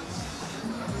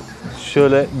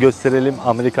 Şöyle gösterelim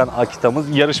Amerikan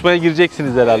Akita'mız. Yarışmaya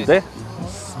gireceksiniz herhalde. Evet.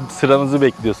 sıranızı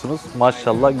bekliyorsunuz.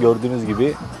 Maşallah gördüğünüz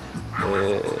gibi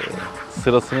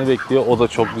sırasını bekliyor. O da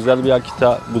çok güzel bir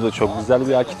Akita. Bu da çok güzel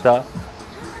bir Akita.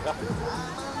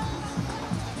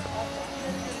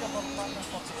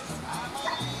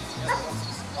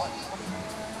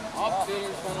 Aferin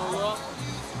sana oğlum.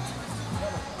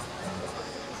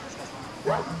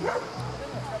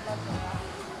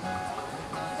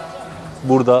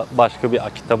 Burada başka bir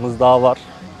Akita'mız daha var.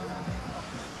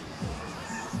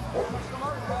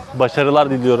 Başarılar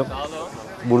diliyorum.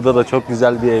 Burada da çok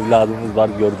güzel bir evladımız var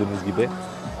gördüğünüz gibi.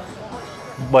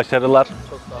 Başarılar.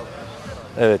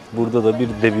 Evet, burada da bir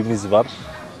devimiz var.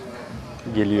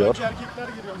 Geliyor.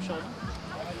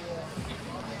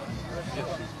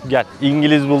 Gel,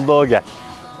 İngiliz Bulldog gel.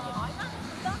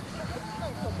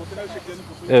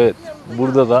 Evet,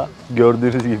 burada da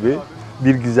gördüğünüz gibi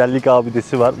bir güzellik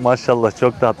abidesi var. Maşallah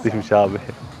çok tatlıymış abi.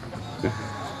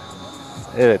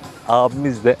 Evet,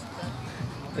 abimiz de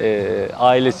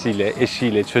ailesiyle,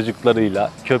 eşiyle,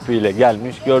 çocuklarıyla, köpeğiyle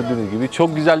gelmiş. Gördüğünüz gibi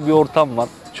çok güzel bir ortam var.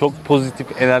 Çok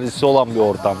pozitif enerjisi olan bir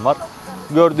ortam var.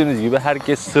 Gördüğünüz gibi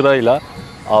herkes sırayla.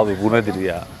 Abi bu nedir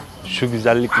ya? Şu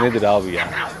güzellik nedir abi ya?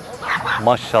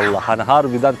 Maşallah. Hani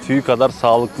harbiden tüyü kadar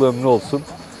sağlıklı ömrü olsun.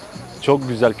 Çok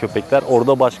güzel köpekler.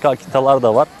 Orada başka Akitalar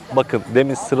da var. Bakın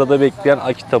demin sırada bekleyen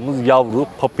Akita'mız yavru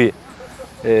papi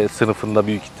sınıfında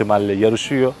büyük ihtimalle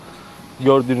yarışıyor.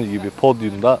 Gördüğünüz gibi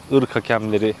podyumda ırk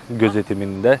hakemleri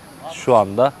gözetiminde şu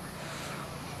anda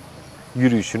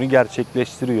yürüyüşünü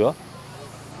gerçekleştiriyor.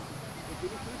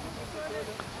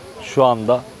 Şu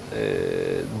anda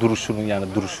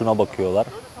duruşuna bakıyorlar,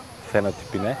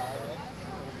 fenotipine.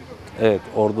 Evet,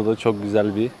 orada da çok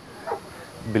güzel bir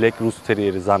Black Rus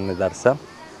Terrier'i zannedersem.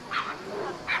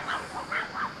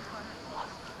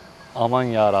 Aman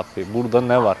ya Rabbi, burada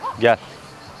ne var? Gel.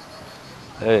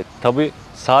 Evet, tabii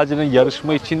sadece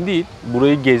yarışma için değil,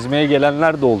 burayı gezmeye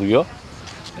gelenler de oluyor.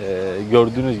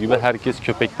 Gördüğünüz gibi herkes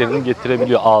köpeklerini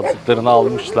getirebiliyor. Ağızlıklarını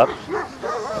almışlar.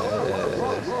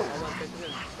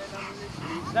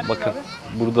 Bakın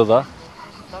burada da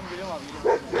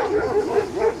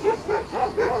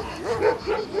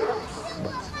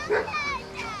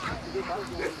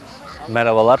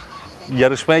merhabalar.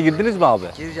 Yarışmaya girdiniz mi abi?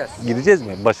 Gireceğiz. Gireceğiz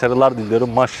mi? Başarılar diliyorum.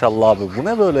 Maşallah abi. Bu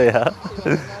ne böyle ya?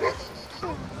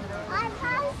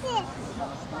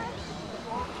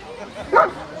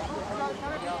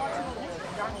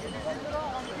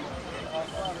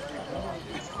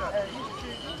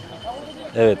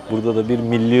 Evet, burada da bir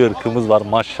milli ırkımız var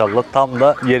maşallah. Tam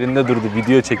da yerinde durdu.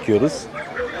 Video çekiyoruz.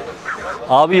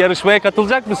 Abi yarışmaya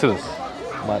katılacak mısınız?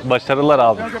 Başarılar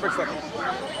abi.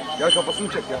 Ya kafasını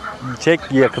çek ya. Çek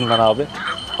yakından abi.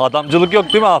 Adamcılık yok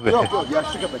değil mi abi? Yok yok,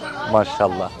 yaşlı köpek.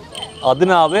 Maşallah. Adı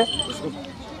ne abi?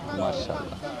 Maşallah.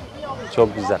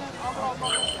 Çok güzel.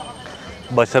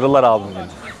 Başarılar abim benim.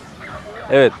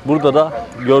 Evet, burada da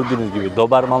gördüğünüz gibi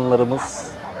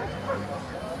dobermanlarımız.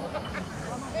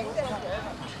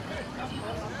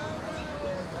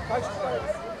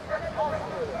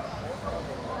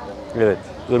 Evet,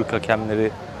 ırk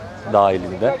hakemleri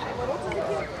dahilinde.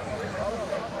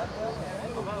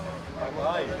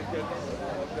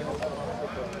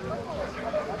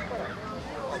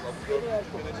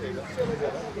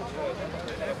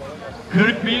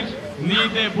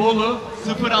 Niğde Bolu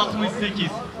 068.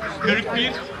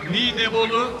 41 Niğde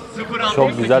Bolu 068.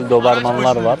 Çok güzel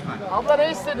dobermanlar var.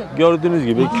 Gördüğünüz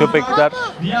gibi köpekler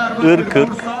ırk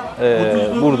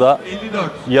burada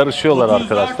yarışıyorlar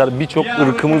arkadaşlar. Birçok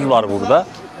ırkımız var burada.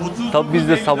 Tabii biz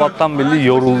de sabahtan beri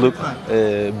yorulduk.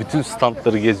 Bütün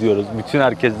standları geziyoruz. Bütün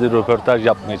herkesle röportaj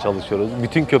yapmaya çalışıyoruz.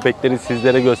 Bütün köpekleri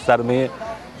sizlere göstermeye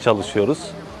çalışıyoruz.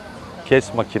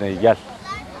 Kes makineyi, gel.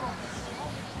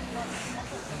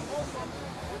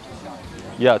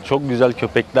 Ya çok güzel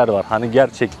köpekler var. Hani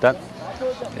gerçekten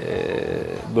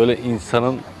böyle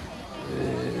insanın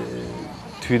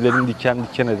tüylerini diken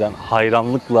diken eden,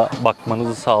 hayranlıkla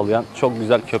bakmanızı sağlayan çok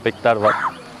güzel köpekler var.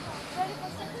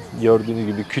 Gördüğünüz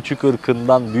gibi küçük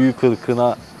ırkından büyük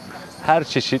ırkına her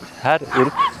çeşit, her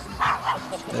ırk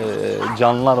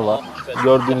canlılar var.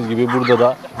 Gördüğünüz gibi burada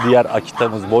da diğer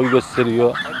Akita'mız boy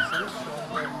gösteriyor.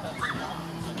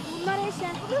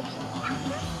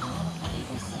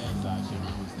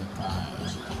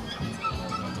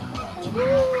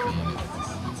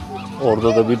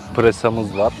 Orada da bir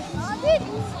presamız var.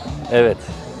 Evet,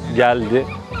 geldi.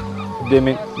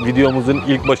 Demin videomuzun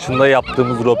ilk başında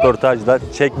yaptığımız röportajda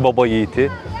Çek Baba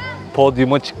Yiğit'i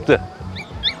podyuma çıktı.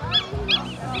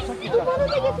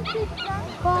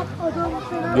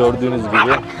 Gördüğünüz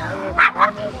gibi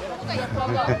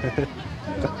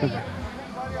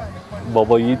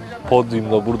Baba Yiğit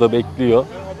podyumda burada bekliyor.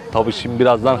 Tabii şimdi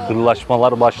birazdan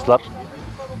hırlaşmalar başlar.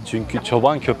 Çünkü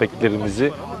çoban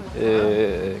köpeklerimizi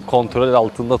kontrol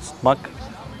altında tutmak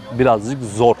birazcık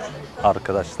zor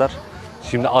arkadaşlar.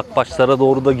 Şimdi akbaşlara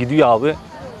doğru da gidiyor abi.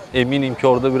 Eminim ki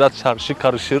orada biraz çarşı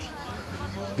karışır.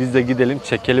 Biz de gidelim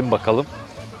çekelim bakalım.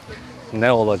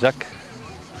 Ne olacak?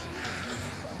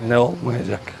 Ne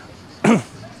olmayacak?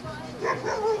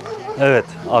 Evet,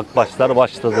 akbaşlar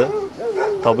başladı.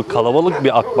 Tabii kalabalık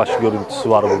bir akbaş görüntüsü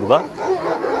var burada.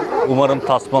 Umarım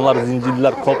tasmalar,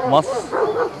 zincirler kopmaz.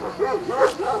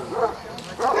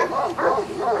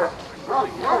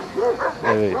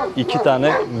 Evet, 2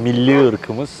 tane milli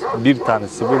ırkımız. Bir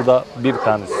tanesi burada, bir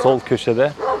tanesi sol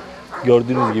köşede.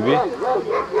 Gördüğünüz gibi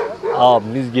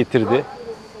abimiz getirdi.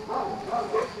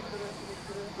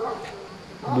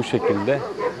 Bu şekilde.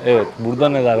 Evet, burada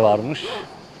neler varmış?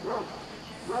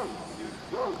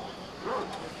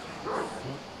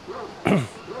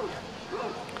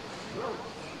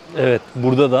 Evet,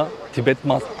 burada da Tibet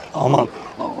mas... Aman.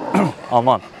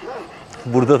 Aman.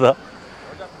 Burada da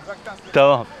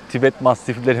tamam, Tibet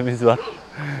mastiflerimiz var.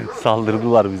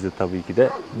 Saldırdılar bize tabii ki de.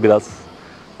 Biraz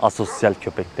asosyal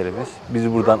köpeklerimiz.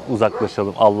 Biz buradan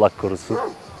uzaklaşalım, Allah korusun.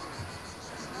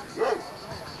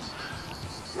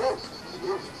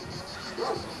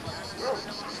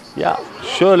 Ya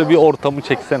şöyle bir ortamı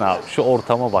çeksene abi. Şu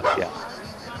ortama bak ya.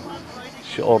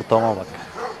 Şu ortama bak.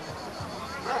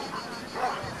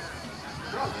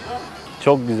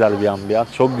 Çok güzel bir ambiyans,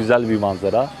 çok güzel bir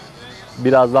manzara.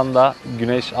 Birazdan da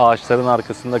güneş ağaçların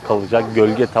arkasında kalacak.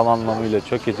 Gölge tam anlamıyla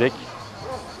çökecek.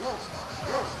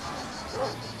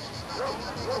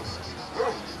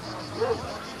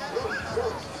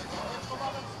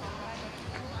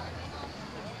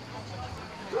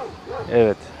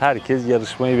 Evet, herkes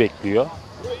yarışmayı bekliyor.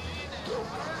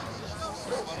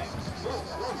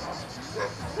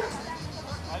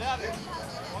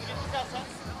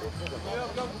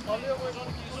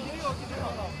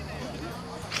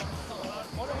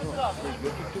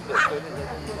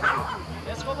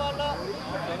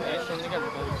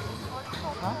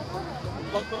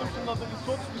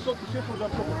 Bir şey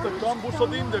soracağım çabukta. Şu an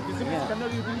Bursa'dayım da bizim İskender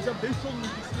yürüyeceğim 5 yol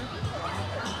müjdesi.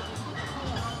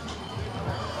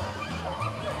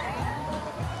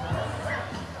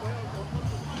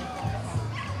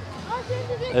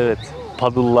 Evet,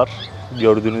 padıllar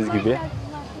gördüğünüz gibi.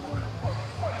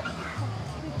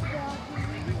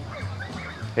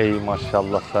 Ey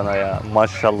maşallah sana ya,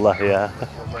 maşallah ya.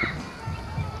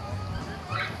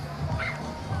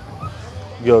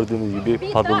 Gördüğünüz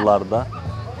gibi padıllarda.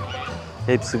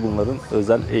 Hepsi bunların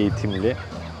özel eğitimli,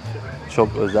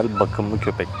 çok özel bakımlı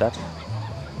köpekler.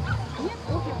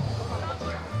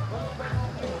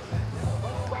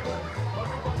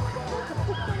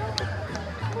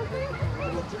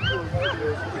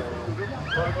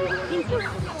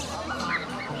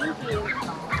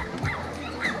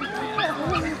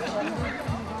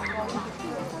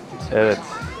 Evet.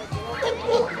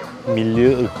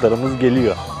 Milli ırklarımız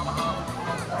geliyor.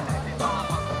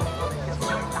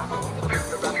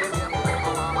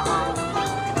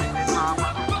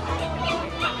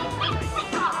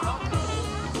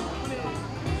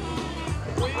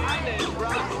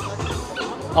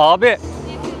 Abi.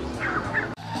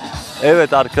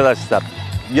 Evet arkadaşlar,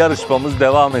 yarışmamız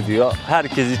devam ediyor.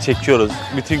 Herkesi çekiyoruz.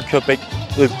 Bütün köpek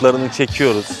ırklarını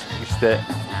çekiyoruz. İşte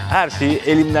her şeyi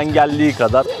elimden geldiği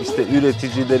kadar, işte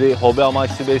üreticileri, hobi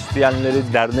amaçlı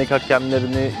besleyenleri, dernek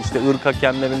hakemlerini, işte ırk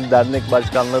hakemlerini, dernek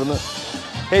başkanlarını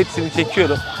hepsini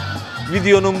çekiyorum.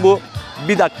 Videonun bu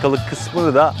 1 dakikalık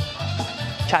kısmını da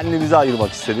kendimize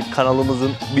ayırmak istedik.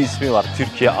 Kanalımızın bir ismi var,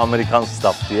 Türkiye Amerikan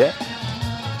Staff diye.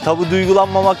 Tabi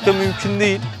duygulanmamak da mümkün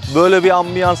değil. Böyle bir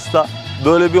ambiyansta,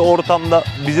 böyle bir ortamda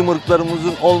bizim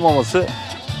ırklarımızın olmaması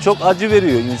çok acı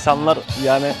veriyor. İnsanlar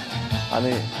yani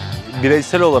hani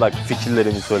bireysel olarak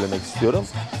fikirlerimi söylemek istiyorum.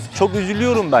 Çok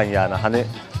üzülüyorum ben yani. Hani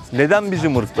neden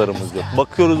bizim ırklarımız yok?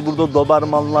 Bakıyoruz burada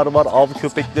dobermanlar var, av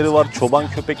köpekleri var, çoban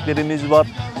köpeklerimiz var,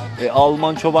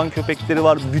 Alman çoban köpekleri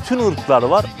var. Bütün ırklar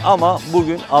var ama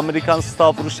bugün Amerikan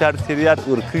Staffordshire Terrier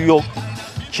ırkı yok.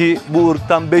 Ki bu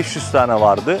ırktan 500 tane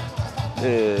vardı.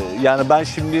 Yani ben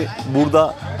şimdi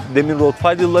burada demin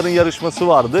rottweiler'ların yarışması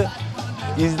vardı.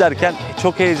 İzlerken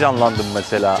çok heyecanlandım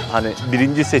mesela. Hani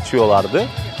birinci seçiyorlardı.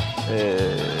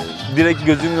 Direkt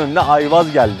gözümün önüne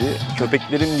ayvaz geldi.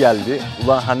 Köpeklerim geldi.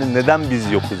 Ulan hani neden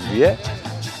biz yokuz diye.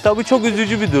 Tabii çok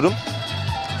üzücü bir durum.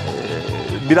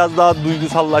 Biraz daha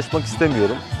duygusallaşmak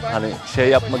istemiyorum. Hani şey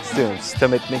yapmak istemiyorum.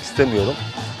 Sitem etmek istemiyorum.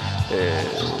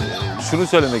 Şunu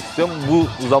söylemek istiyorum.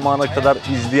 Bu zamana kadar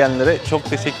izleyenlere çok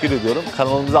teşekkür ediyorum.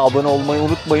 Kanalımıza abone olmayı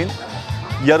unutmayın.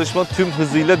 Yarışma tüm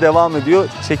hızıyla devam ediyor.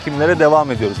 Çekimlere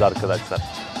devam ediyoruz arkadaşlar.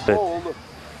 Evet.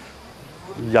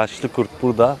 Yaşlı kurt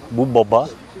burada. Bu baba.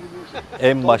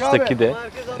 En baştaki de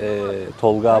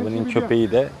Tolga abinin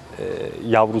köpeği de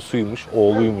yavrusuymuş,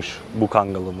 oğluymuş bu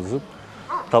kangalımızın.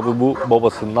 Tabii bu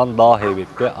babasından daha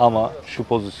heybetli ama şu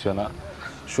pozisyona,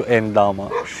 şu endama,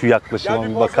 şu yaklaşıma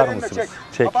bir bakar mısınız?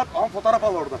 Çek. Kapat, fotoğraf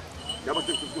al orada. Gel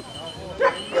bakayım kuzgun.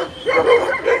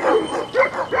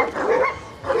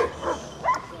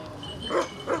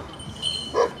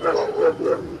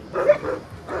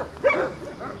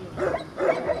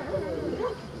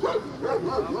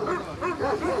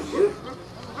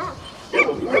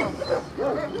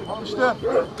 İşte.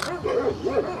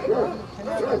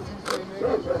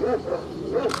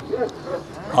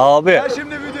 Abi. Gel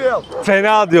şimdi videoyu al.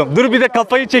 Fena diyorum. Dur bir de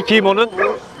kafayı çekeyim onun. Bunlar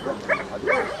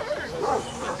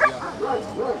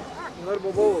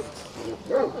baba olur.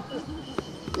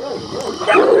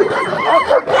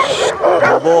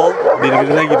 Baba oğul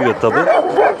birbirine giriyor tabii.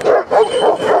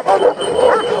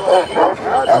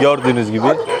 Gördüğünüz gibi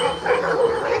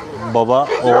baba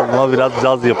oğluna biraz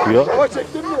caz yapıyor. Baba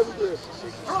çektin mi videoyu?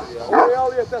 Oraya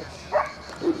al yeter.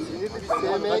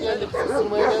 Sevmeye geldik,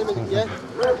 ısırmaya gelmedik. Gel.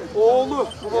 Oğlu,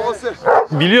 bu babası.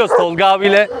 Biliyoruz, Tolga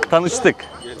abiyle tanıştık.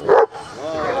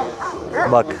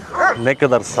 Bak ne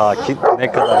kadar sakin,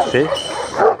 ne kadar şey.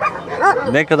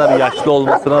 Ne kadar yaşlı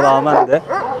olmasına rağmen de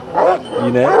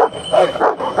yine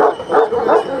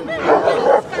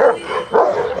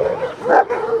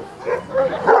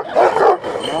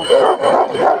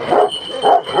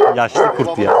yaşlı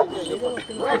kurt ya.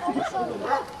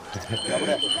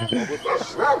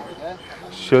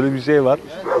 Şöyle bir şey var.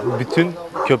 Bütün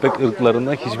köpek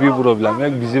ırklarında hiçbir problem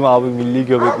yok. Bizim abi milli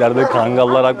köpeklerde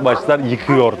kangallar, akbaşlar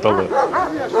yıkıyor ortalığı.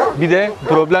 Bir de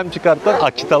problem çıkartan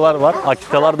akitalar var.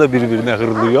 Akitalar da birbirine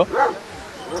hırlıyor.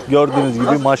 Gördüğünüz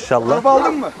gibi maşallah. Araba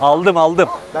aldın mı? Aldım.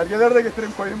 Belgeleri de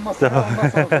getireyim koyayım masaya. Ondan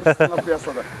sonra konuşsunlar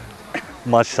piyasada.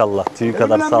 Maşallah. Tüy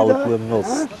kadar sağlıklı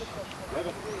olsun.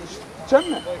 İçen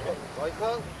mi?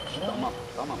 Tamam.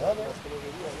 Tamam,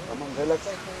 relax.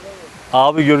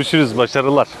 Abi görüşürüz.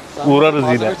 Başarılar. Uğrarız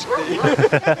yine.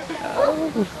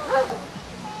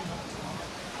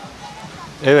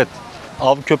 Evet.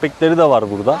 Av köpekleri de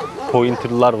var burada.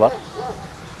 Pointer'lar var.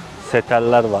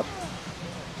 Seterler var.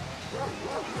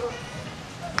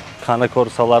 Kana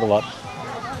korsalar var.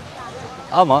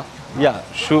 Ama ya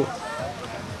şu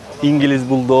İngiliz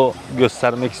bulldog'u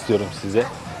göstermek istiyorum size.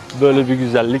 Böyle bir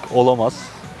güzellik olamaz.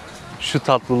 Şu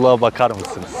tatlılığa bakar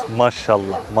mısınız?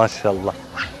 Maşallah, maşallah.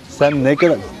 Sen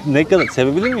ne kadar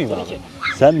sevebilir miyim abi?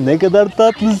 Sen ne kadar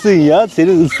tatlısın ya.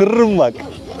 Seni ısırırım bak.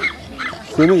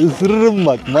 Seni ısırırım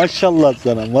bak. Maşallah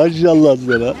sana. Maşallah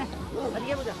sana.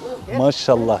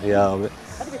 Maşallah ya abi.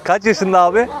 Kaç yaşında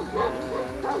abi?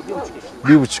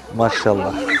 1,5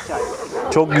 maşallah.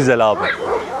 Çok güzel abi.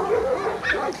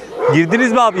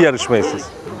 Girdiniz mi abi yarışmaya siz?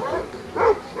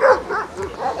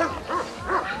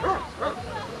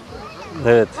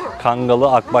 Evet,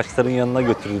 kangalı akbaşların yanına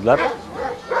götürdüler.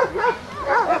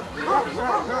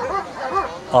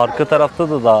 Arka tarafta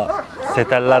da daha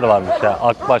seterler varmış ya.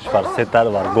 Akbaş var, seter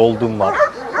var, golden var.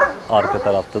 Arka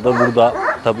tarafta da burada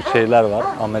tabii şeyler var.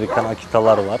 Amerikan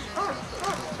akitalar var.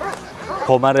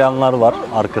 Pomeryanlar var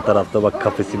arka tarafta bak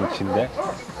kafesin içinde.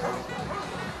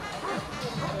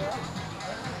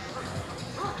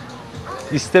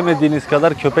 İstemediğiniz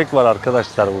kadar köpek var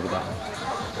arkadaşlar burada.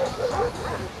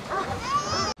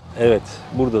 Evet,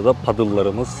 burada da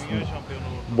paddle'larımız.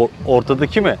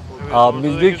 Ortadaki mi? Evet,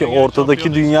 abimiz diyor ki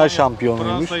ortadaki dünya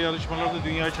şampiyonuymuş. Fransa yarışmalarda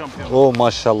dünya şampiyonu. Oo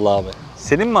maşallah abi.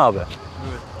 Senin mi abi? Evet.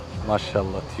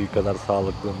 Maşallah tüy kadar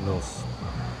sağlıklı olsun.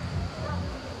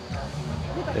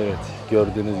 Evet,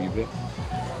 gördüğünüz gibi.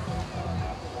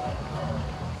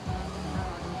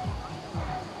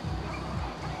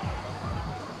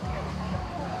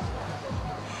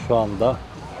 Şu anda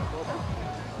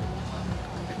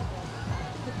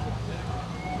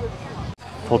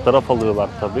fotoğraf alıyorlar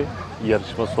tabi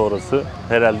yarışma sonrası.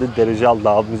 Herhalde derece aldı.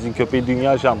 Abimizin köpeği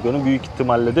dünya şampiyonu. Büyük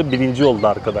ihtimalle de 1. oldu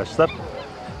arkadaşlar.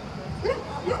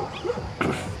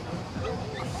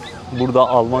 Burada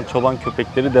Alman çoban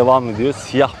köpekleri devam ediyor.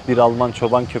 Siyah bir Alman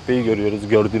çoban köpeği görüyoruz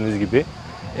gördüğünüz gibi.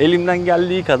 Elimden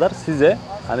geldiği kadar size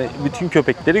hani bütün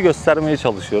köpekleri göstermeye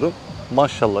çalışıyorum.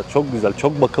 Maşallah çok güzel,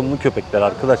 çok bakımlı köpekler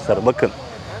arkadaşlar. Bakın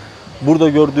burada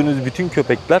gördüğünüz bütün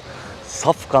köpekler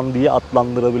safkan diye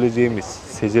adlandırabileceğimiz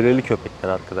secereli köpekler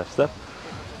arkadaşlar.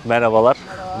 Merhabalar,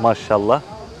 maşallah.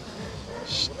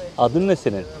 Şişt, adın ne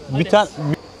senin? Bir tane.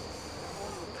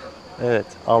 Evet,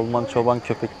 Alman çoban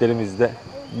köpeklerimiz de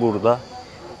burada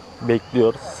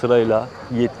bekliyor. Sırayla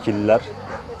yetkililer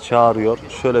çağırıyor.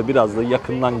 Şöyle biraz da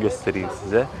yakından göstereyim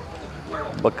size.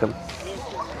 Bakın.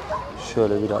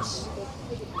 Şöyle biraz.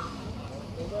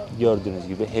 Gördüğünüz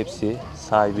gibi hepsi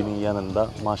sahibinin yanında.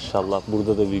 Maşallah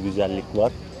burada da bir güzellik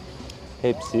var.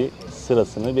 Hepsi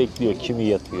sırasını bekliyor. Kimi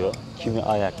yatıyor, kimi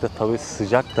ayakta. Tabii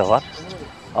sıcak da var.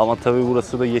 Ama tabii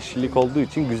burası da yeşillik olduğu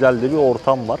için güzel de bir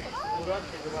ortam var.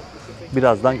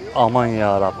 Birazdan aman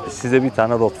ya Rabbi size bir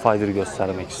tane rottweiler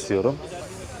göstermek istiyorum.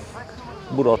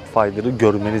 Bu rottweiler'ı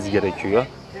görmeniz gerekiyor.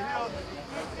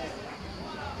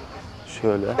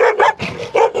 Şöyle.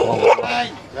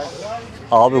 Vallahi.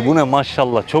 Abi bu ne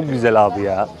maşallah çok güzel abi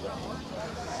ya.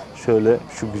 Şöyle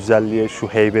şu güzelliğe, şu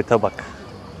heybete bak.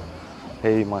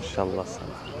 Hey maşallah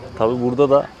sana. Tabi burada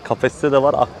da kafeste de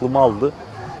var, aklımı aldı.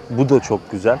 Bu da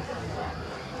çok güzel.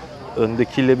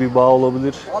 Öndekiyle bir bağ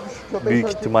olabilir. Büyük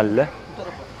ihtimalle.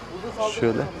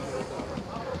 Şöyle.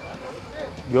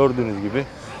 Gördüğünüz gibi.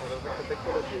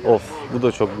 Of, bu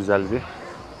da çok güzel bir.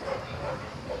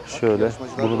 Şöyle,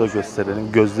 bunu da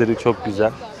gösterelim. Gözleri çok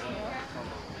güzel.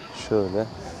 Şöyle.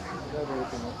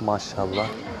 Maşallah.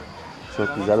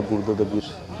 Çok güzel. Burada da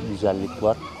bir güzellik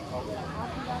var.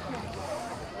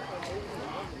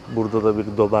 Burada da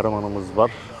bir dobermanımız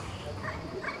var.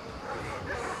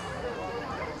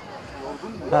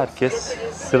 Herkes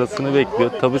sırasını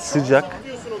bekliyor. Tabii sıcak.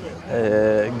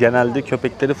 Genelde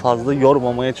köpekleri fazla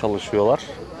yormamaya çalışıyorlar.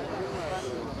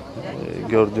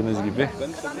 Gördüğünüz gibi.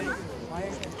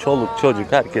 Çoluk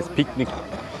çocuk herkes piknik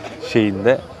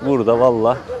şeyinde. Burada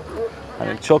valla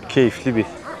hani çok keyifli bir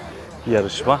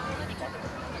yarışma.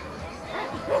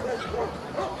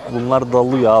 Bunlar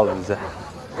dalıyor abi bize.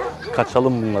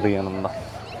 Kaçalım bunların yanından.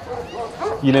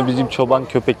 Yine bizim çoban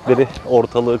köpekleri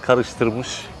ortalığı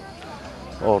karıştırmış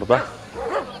orada.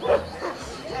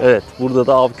 Evet, burada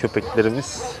da av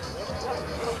köpeklerimiz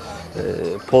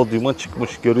podyuma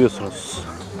çıkmış, görüyorsunuz.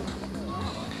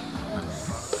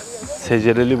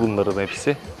 Secereli bunların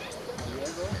hepsi.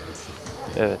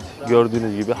 Evet,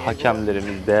 gördüğünüz gibi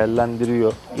hakemlerimiz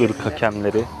değerlendiriyor. Irk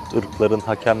hakemleri, ırkların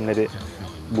hakemleri.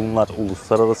 Bunlar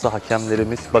uluslararası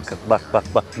hakemlerimiz. Bakın,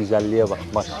 bak güzelliğe bak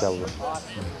maşallah.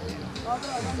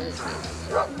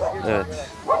 Evet.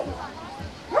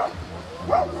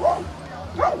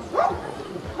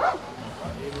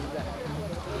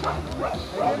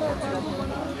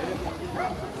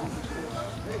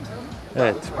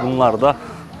 Evet, bunlar da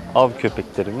av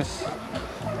köpeklerimiz.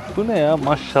 Bu ne ya?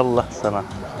 Maşallah sana.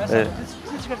 Evet.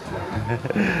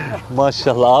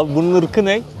 Maşallah abi, bunun ırkı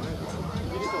ne?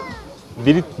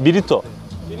 Birito.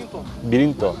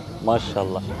 Birinto.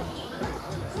 Maşallah.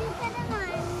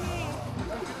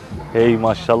 Hey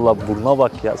maşallah, buruna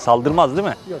bak ya. Saldırmaz değil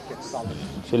mi? Yok saldırmaz.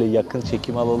 Şöyle yakın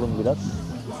çekim alalım biraz.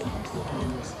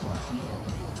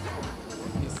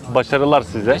 Başarılar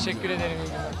size. Teşekkür ederim.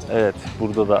 Evet,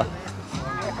 burada da.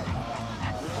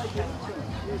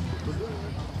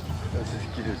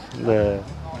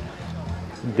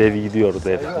 Dev gidiyor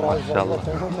dev maşallah.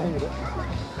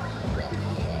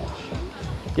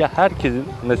 Ya herkesin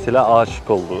mesela aşık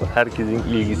olduğu, herkesin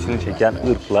ilgisini çeken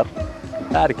ırklar.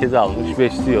 Herkes almış,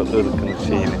 besliyor ırkın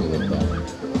şeyini.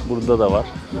 Burada da var.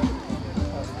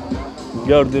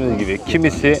 Gördüğünüz gibi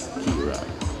kimisi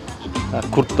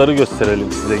kurtları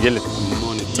gösterelim size, gelin.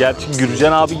 Gerçi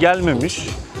Gürcan abi gelmemiş.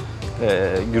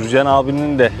 Gürcan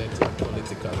abinin de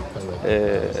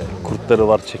kurtları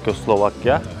var,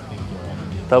 Çekoslovakya.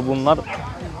 Tabi bunlar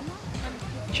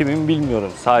kimin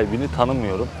bilmiyorum, sahibini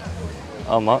tanımıyorum.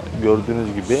 Ama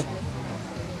gördüğünüz gibi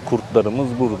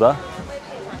kurtlarımız burada.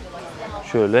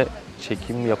 Şöyle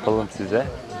çekim yapalım size.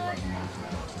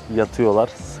 Yatıyorlar,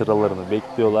 sıralarını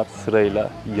bekliyorlar. Sırayla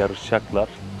yarışacaklar.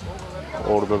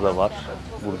 Orada da var,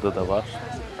 burada da var.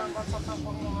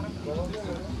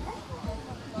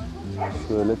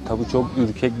 Şöyle tabii çok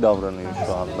ürkek davranıyor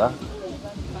şu anda.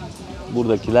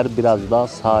 Buradakiler biraz daha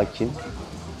sakin.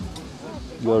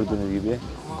 Gördüğünüz gibi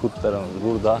kurtlarımız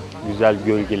burada. Güzel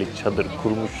gölgelik çadır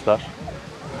kurmuşlar.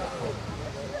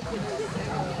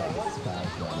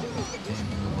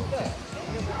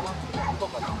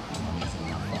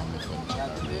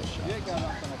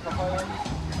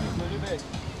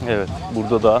 Evet,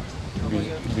 burada da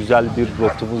güzel bir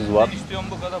rotumuz var.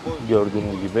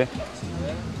 Gördüğünüz gibi.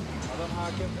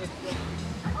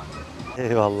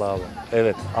 Eyvallah abi.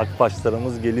 Evet,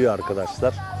 akbaşlarımız geliyor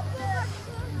arkadaşlar.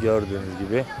 Gördüğünüz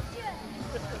gibi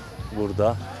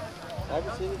burada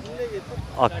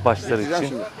akbaşlar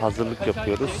için hazırlık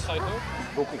yapıyoruz.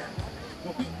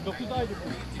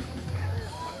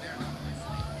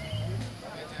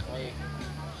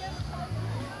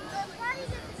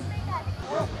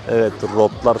 Evet,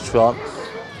 rotlar şu an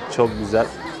çok güzel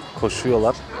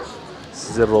koşuyorlar.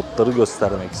 Size rotları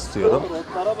göstermek istiyorum.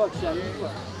 Rotlara bak sen.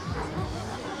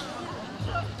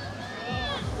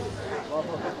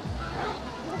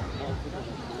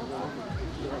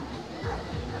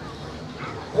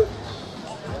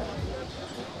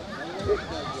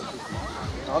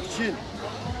 Akçin.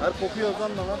 Her kokuyu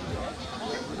ozan da lan.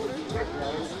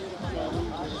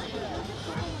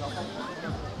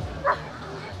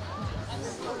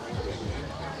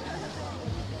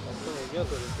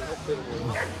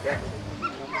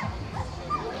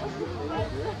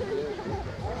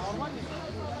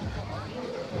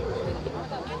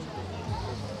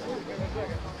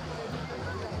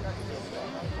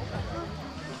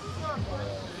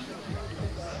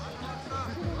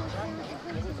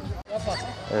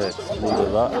 Evet,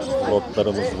 burada da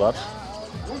rotlarımız var.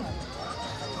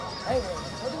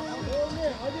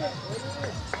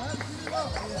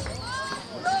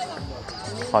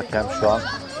 Hakem şu an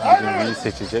birinciyi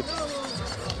seçecek.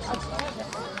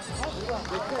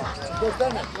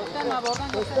 Gösterme. Gösterme abi,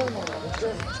 oradan gösterme.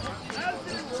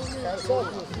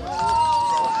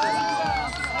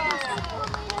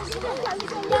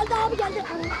 Geldi abi, geldi.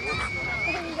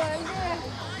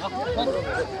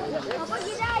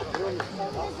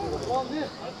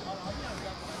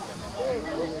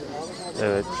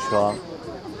 Evet, şu an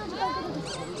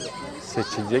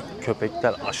seçilecek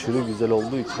köpekler aşırı güzel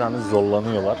olduğu için hani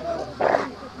zorlanıyorlar.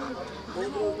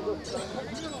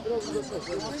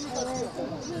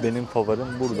 Benim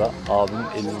favorim burada. Abimin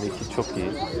elindeki çok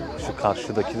iyi. Şu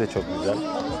karşıdaki de çok güzel.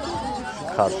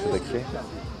 Şu karşıdaki.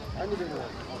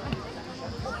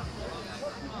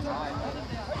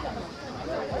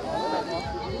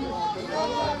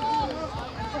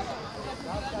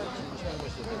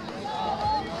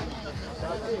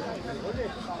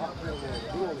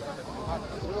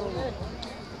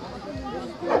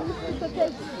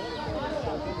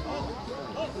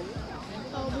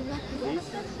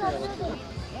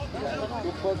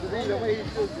 Çok fazla değil ama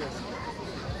eğitiyoruz yani.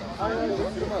 Aynen öyle.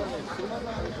 Sırmaz.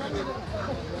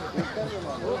 Göstermiyorum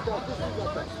abi. Orada atıyorsun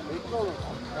zaten. Bekle oğlum.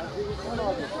 Ben size gitmem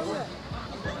abi. Tamam.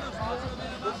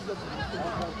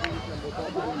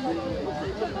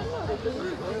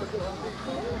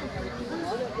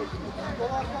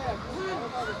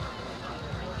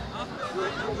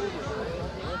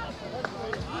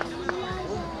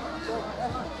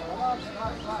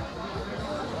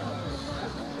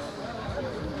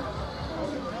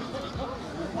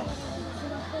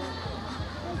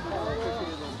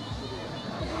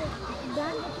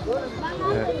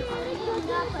 Evet.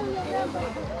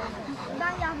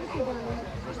 Ben yanlış ediyorum.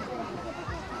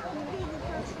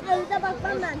 Evde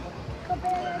bakmam ben.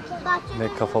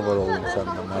 Ne kafa var oğlum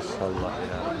sende maşallah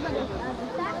ya.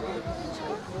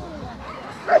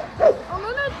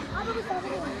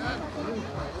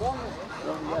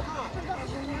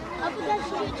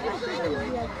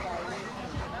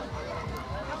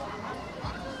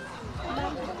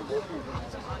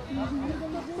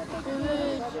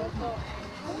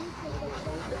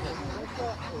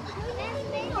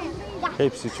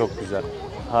 Hepsi çok güzel.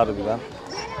 Harbiden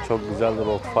çok güzel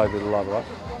rottweiler'lar var.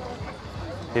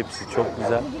 Hepsi çok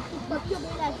güzel.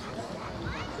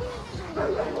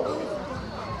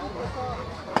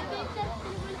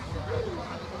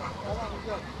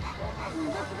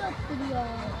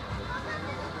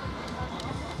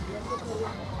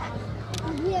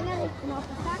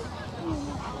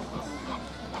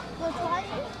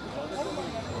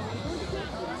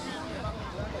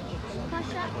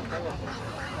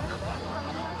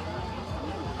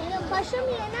 Paşa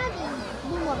mı yener?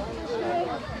 Bu mu?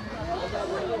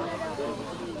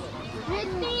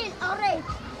 Red değil, orange.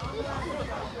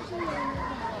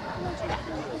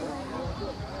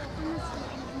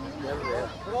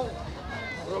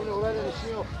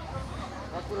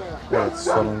 Evet,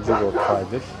 sonuncu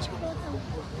rottweiler.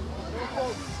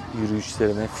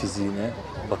 Yürüyüşlerine, fiziğine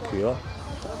bakıyor.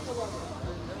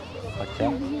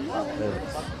 Hakem. Evet.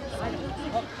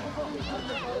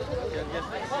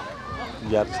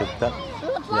 Gerçekten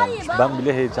yani ben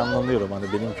bile heyecanlanıyorum.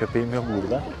 Hani benim köpeğim yok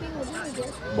burada.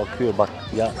 Bakıyor bak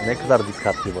ya, ne kadar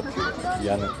dikkatli bakıyor.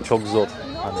 Yani çok zor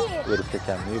hani ırk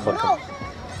hekemliği, bakın.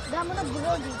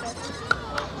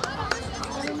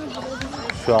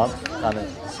 Şu an hani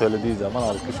söylediği zaman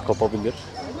alkış kopabilir.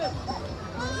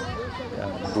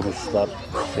 Yani duruşlar,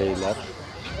 şeyler.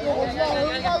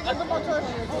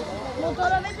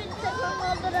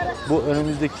 Bu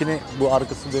önümüzdekini, bu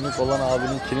arkası dönük olan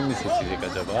abininkini mi seçecek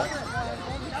acaba?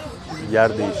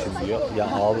 Yer değişim diyor. Ya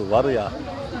abi var ya,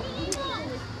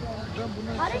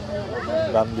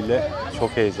 ben bile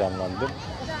çok heyecanlandım.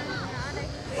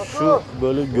 Şu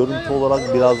böyle görüntü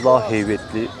olarak biraz daha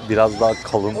heybetli, biraz daha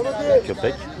kalın bir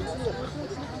köpek.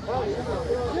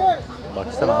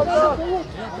 Baksana abi.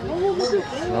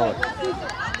 Şuna bak.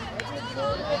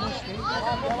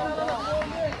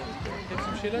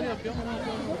 şeyler yapıyor ama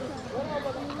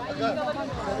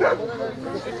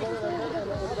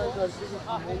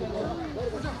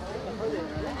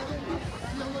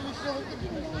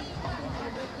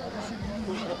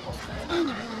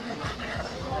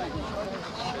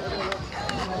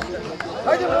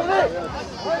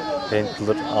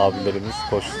Handler abilerimiz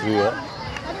koşturuyor.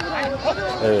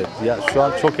 Evet ya şu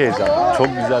an çok heyecanlı. Çok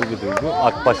güzel bir duygu.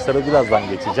 Akbaşlara birazdan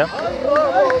geçeceğim.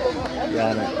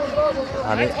 Yani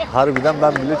hani harbiden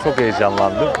ben bile çok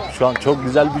heyecanlandım. Şu an çok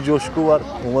güzel bir coşku var.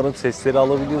 Umarım sesleri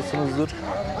alabiliyorsunuzdur.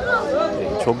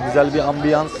 Çok güzel bir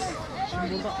ambiyans.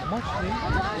 şimdi burada amaç ne?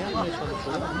 Ne yapmaya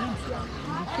çalışıyorlar biliyor musun?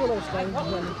 Ülke olarak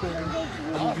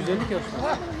güzellik güzellik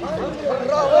yapıyorlar.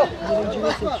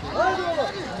 Birinciliği seçiyor.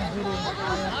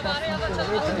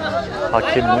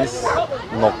 Hakemimiz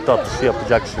nokta atışı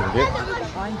yapacak şimdi.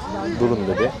 Durun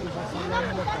dedi.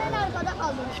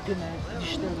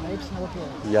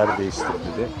 Yer değiştir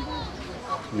dedi.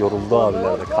 Yoruldu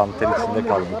abiler de. Kanter içinde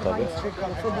kaldı tabii.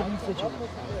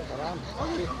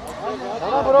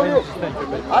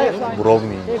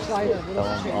 Brownie.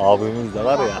 Tamam, abimiz de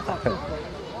var ya.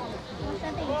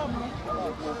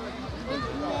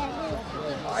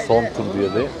 Son tur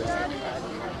diyordu.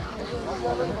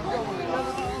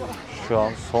 Şu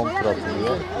an son tur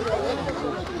atılıyor.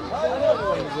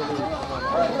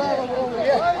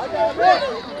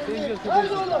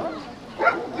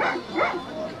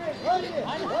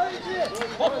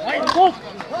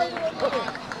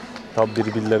 Tabi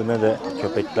birbirlerine de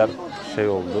köpekler şey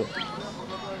oldu.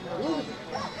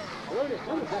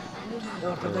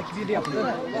 Ortadaki bir yaptı.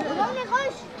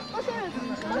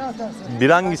 Bir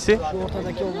hangisi? Şu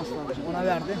ortadaki olması lazım. Ona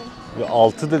verdi.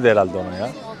 6 dedi herhalde ona ya.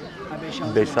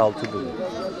 5-6 dedi.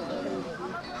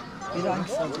 Bir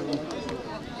hangisi acaba?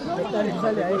 Köpekler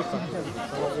güzel ya. Hepsi güzel.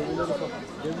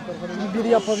 Biri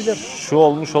yapabilir. Şu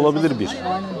olmuş olabilir bir.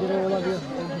 Aynen biri olabilir.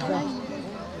 O güzel.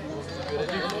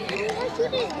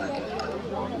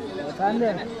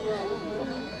 Efendim?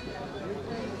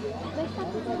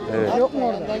 Evet. Yok mu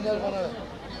orada?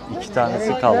 2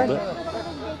 tanesi kaldı.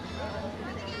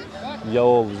 Ya o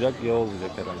olacak ya o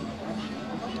olacak herhalde.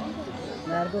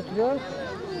 Nerede oturuyor?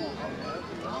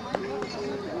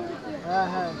 He.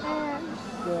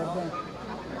 Gördüm.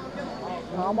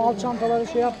 Tamam al çantaları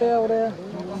şey yap ya oraya.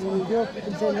 Yok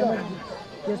kimse ellemez.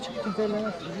 Geri çık kimse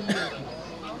ellemez.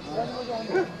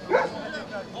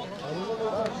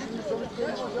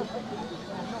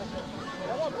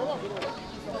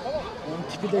 Onun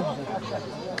tipi de güzel.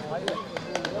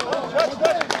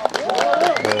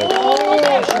 Evet.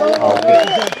 Abi.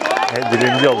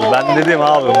 Birinci oldu. Ben dedim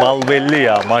abi mal belli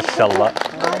ya maşallah.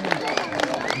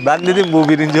 Ben dedim bu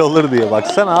birinci olur diye.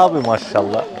 Baksana abi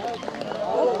maşallah.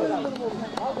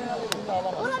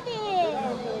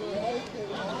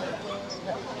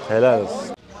 Helal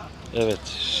olsun. Evet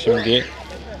şimdi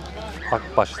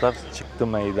akbaşlar çıktı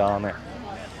meydana.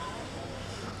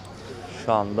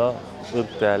 Şu anda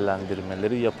ırk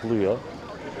değerlendirmeleri yapılıyor.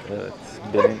 Evet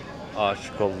benim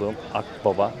aşık olduğum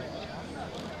akbaba.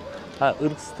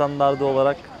 Irk standardı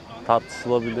olarak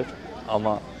tartışılabilir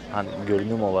ama hani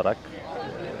görünüm olarak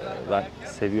ben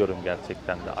seviyorum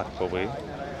gerçekten de akbabayı.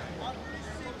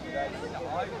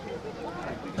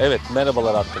 Evet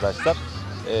merhabalar arkadaşlar.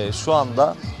 Şu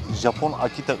anda Japon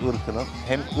Akita ırkının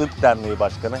hem ırk derneği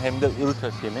başkanı hem de ırk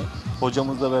hakemi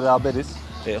hocamızla beraberiz.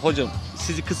 Hocam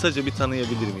sizi kısaca bir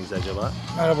tanıyabilir miyiz acaba?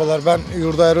 Merhabalar ben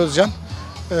Yurdaer Özcan.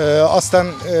 Aslen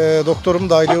doktorum,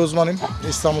 dahiliye uzmanıyım.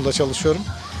 İstanbul'da çalışıyorum.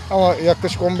 Ama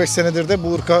yaklaşık 15 senedir de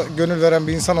bu ırka gönül veren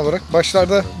bir insan olarak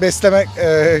başlarda besleme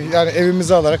yani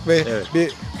evimize alarak ve evet,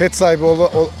 bir pet sahibi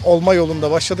olma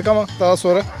yolunda başladık ama daha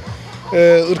sonra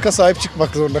ırka sahip çıkmak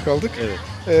zorunda kaldık. Evet.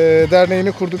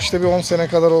 Derneğini kurduk işte bir 10 sene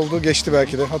kadar oldu, geçti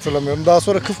belki de hatırlamıyorum. Daha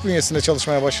sonra KıF bünyesinde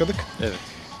çalışmaya başladık. Evet.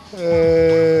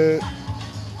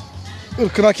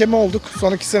 Irkın hakemi olduk.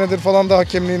 Son 2 senedir falan da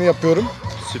hakemliğini yapıyorum.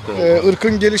 Süper.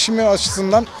 Irkın gelişimi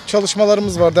açısından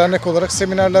çalışmalarımız var. Dernek olarak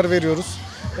seminerler veriyoruz.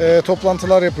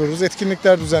 Toplantılar yapıyoruz,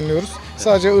 etkinlikler düzenliyoruz. Evet.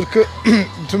 Sadece ırkı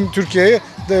tüm Türkiye'ye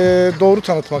doğru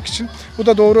tanıtmak için. Bu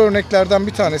da doğru örneklerden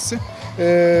bir tanesi.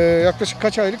 Yaklaşık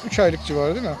kaç aylık? 3 aylık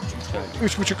civarı değil mi?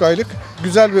 3,5 aylık.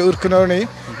 Güzel bir ırkın örneği.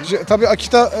 Tabii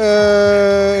Akita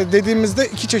dediğimizde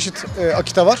 2 çeşit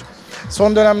Akita var.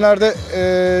 Son dönemlerde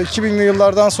 2000'li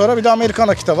yıllardan sonra bir de Amerikan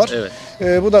Akita var. Evet.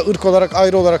 Bu da ırk olarak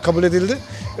ayrı olarak kabul edildi.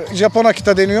 Japon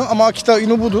Akita deniyor ama Akita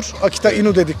Inu budur. Akita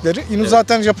Inu dedikleri. Inu evet,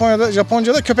 zaten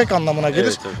Japonca'da köpek anlamına gelir.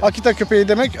 Evet, evet. Akita köpeği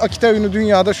demek. Akita Inu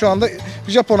dünyada şu anda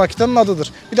Japon Akita'nın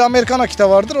adıdır. Bir de Amerikan Akita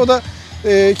vardır. O da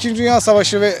 2. Dünya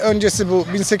Savaşı ve öncesi bu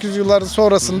 1800 yıllar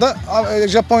sonrasında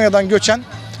Japonya'dan göçen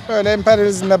Böyle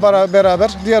emperyalizmle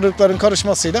beraber diğer ırkların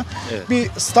karışmasıyla bir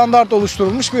standart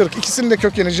oluşturulmuş bir ırk. İkisinin de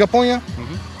kökeni Japonya.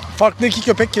 Farklı iki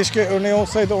köpek, keşke örneği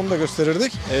olsaydı onu da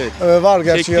gösterirdik. Evet. Var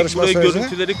gerçi Teknik yarışma sürecine.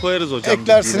 görüntüleri koyarız hocam.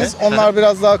 Eklersiniz. Onlar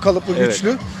biraz daha kalıplı,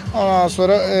 güçlü. Ondan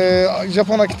sonra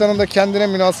Japon Akita'nın da kendine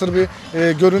münhasır bir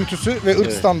görüntüsü ve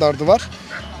ırk standardı var.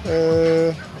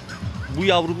 Bu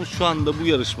yavrumuz şu anda bu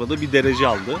yarışmada bir derece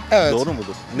aldı. Evet. Doğru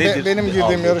mudur? Nedir? Benim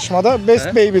girdiğim yarışmada Best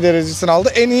Baby derecesini aldı.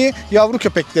 En iyi yavru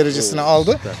köpek derecesini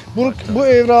aldı. Bu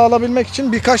evrağı alabilmek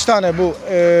için birkaç tane bu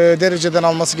dereceden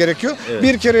alması gerekiyor.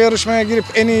 Bir kere yarışmaya girip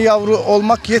en iyi yavru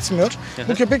olmak yetmiyor.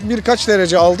 Bu köpek birkaç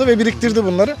derece aldı ve biriktirdi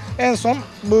bunları. En son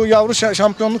bu yavru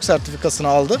şampiyonluk sertifikasını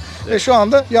aldı. Ve şu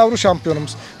anda yavru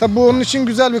şampiyonumuz. Tabii bu onun için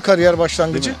güzel bir kariyer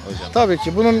başlangıcı. Tabii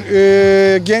ki bunun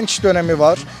genç dönemi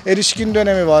var, erişkin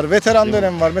dönemi var, veteran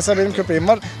dönemi var. Mesela benim köpeğim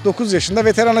var, 9 yaşında,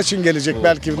 veteran için gelecek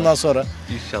belki bundan sonra.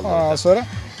 İnşallah. Sonra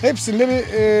hepsinde bir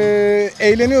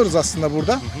eğleniyoruz aslında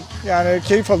burada. Yani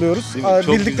keyif alıyoruz.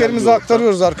 Bildiklerimizi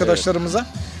aktarıyoruz arkadaşlarımıza.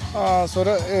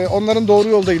 Sonra onların doğru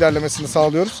yolda ilerlemesini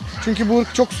sağlıyoruz. Çünkü bu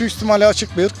ırk çok suistimale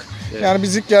açık bir ırk. Yani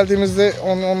biz ilk geldiğimizde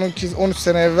 13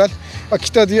 sene evvel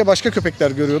Akita diye başka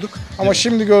köpekler görüyorduk. Ama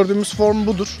şimdi gördüğümüz form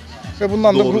budur. Ve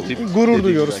bundan da gurur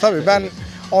duyuyoruz. Tabii ben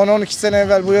 10-12 sene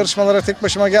evvel bu yarışmalara tek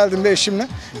başıma geldiğimde eşimle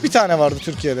bir tane vardı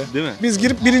Türkiye'de. Değil mi? Biz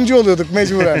girip birinci oluyorduk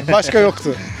mecburen. Başka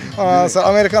yoktu.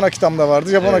 Amerikan Akitam da vardı,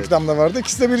 Japon Akitam da vardı.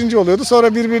 İkisi de birinci oluyordu.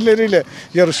 Sonra birbirleriyle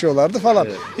yarışıyorlardı falan.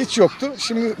 Hiç yoktu.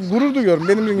 Şimdi gurur duyuyorum.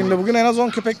 Benim ringimde bugün en az 10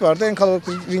 köpek vardı. En kalabalık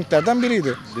ringlerden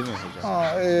biriydi. Değil mi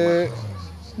hocam?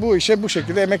 Bu işe bu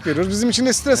şekilde emek veriyoruz. Bizim için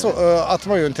de stres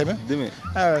atma yöntemi. Değil mi?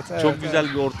 Evet. Çok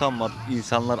güzel bir ortam var.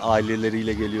 İnsanlar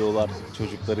aileleriyle geliyorlar,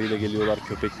 çocuklarıyla geliyorlar,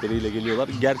 köpekleriyle geliyorlar.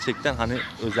 Gerçekten hani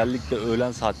özellikle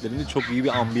öğlen saatlerinde çok iyi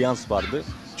bir ambiyans vardı.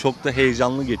 Çok da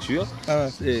heyecanlı geçiyor.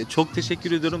 Evet. Çok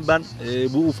teşekkür ediyorum. Ben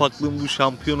bu ufaklığın, bu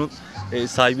şampiyonun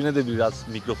sahibine de biraz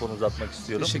mikrofon uzatmak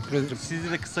istiyorum. Teşekkür ederim.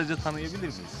 Sizi de kısaca tanıyabilir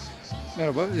miyiz?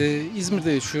 Merhaba,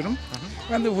 İzmir'de yaşıyorum.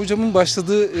 Ben de hocamın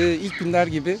başladığı ilk günler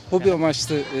gibi hobi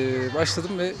amaçlı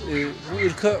başladım ve bu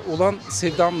ırka olan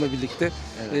sevdamla birlikte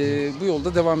bu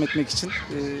yolda devam etmek için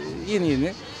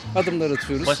yeni adımlar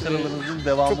atıyoruz. Başarılarınızın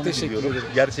devamını çok teşekkür diliyorum. ederim.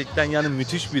 Gerçekten yani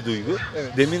müthiş bir duygu.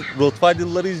 Demin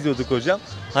rottweiler'ları izliyorduk hocam.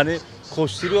 Hani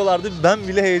koşturuyorlardı. Ben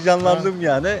bile heyecanlandım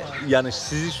yani. Yani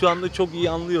sizi şu anda çok iyi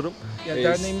anlıyorum. Yani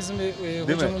derneğimizin ve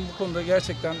hocamın bu konuda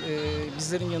gerçekten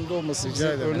bizlerin yanında olması, bize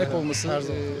örnek olması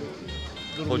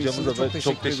hocamıza da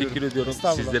çok teşekkür ediyorum.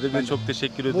 Sizlere de çok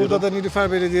teşekkür ediyorum. Burada da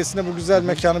Nilüfer Belediyesi'ne bu güzel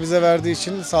mekanı bize verdiği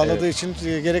için, sağladığı için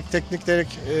gerek teknik gerek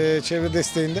çevre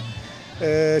desteğinde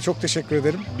çok teşekkür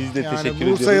ederim. Biz de teşekkür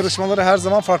ediyoruz. Bursa yarışmaları her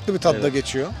zaman farklı bir tadda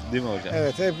geçiyor. Değil mi hocam?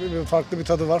 Evet, hep farklı bir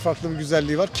tadı var, farklı bir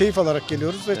güzelliği var. Keyif alarak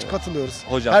geliyoruz ve katılıyoruz.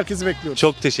 Hocam, herkesi bekliyoruz.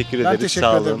 Çok teşekkür ederiz. Ben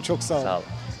teşekkür ederim. Çok sağ olun.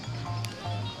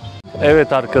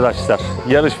 Evet arkadaşlar,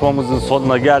 yarışmamızın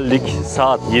sonuna geldik.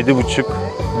 Saat 7.30.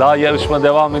 Daha yarışma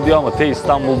devam ediyor ama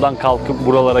İstanbul'dan kalkıp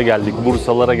buralara geldik,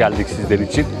 Bursalara geldik sizler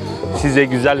için. Size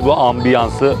güzel bu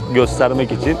ambiyansı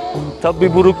göstermek için. Tabii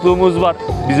bir burukluğumuz var.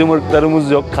 Bizim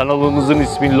ırklarımız yok. Kanalımızın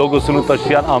ismi, logosunu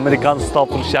taşıyan Amerikan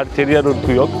Staffordshire Terrier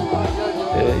ırkı yok.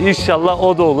 İnşallah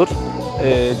o da olur.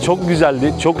 Çok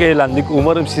güzeldi, çok eğlendik.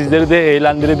 Umarım sizleri de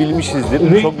eğlendirebilmişizdir.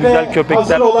 Ringde çok güzel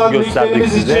köpekler gösterdik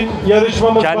size.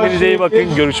 Kendinize iyi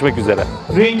bakın, görüşmek üzere.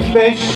 Ring 5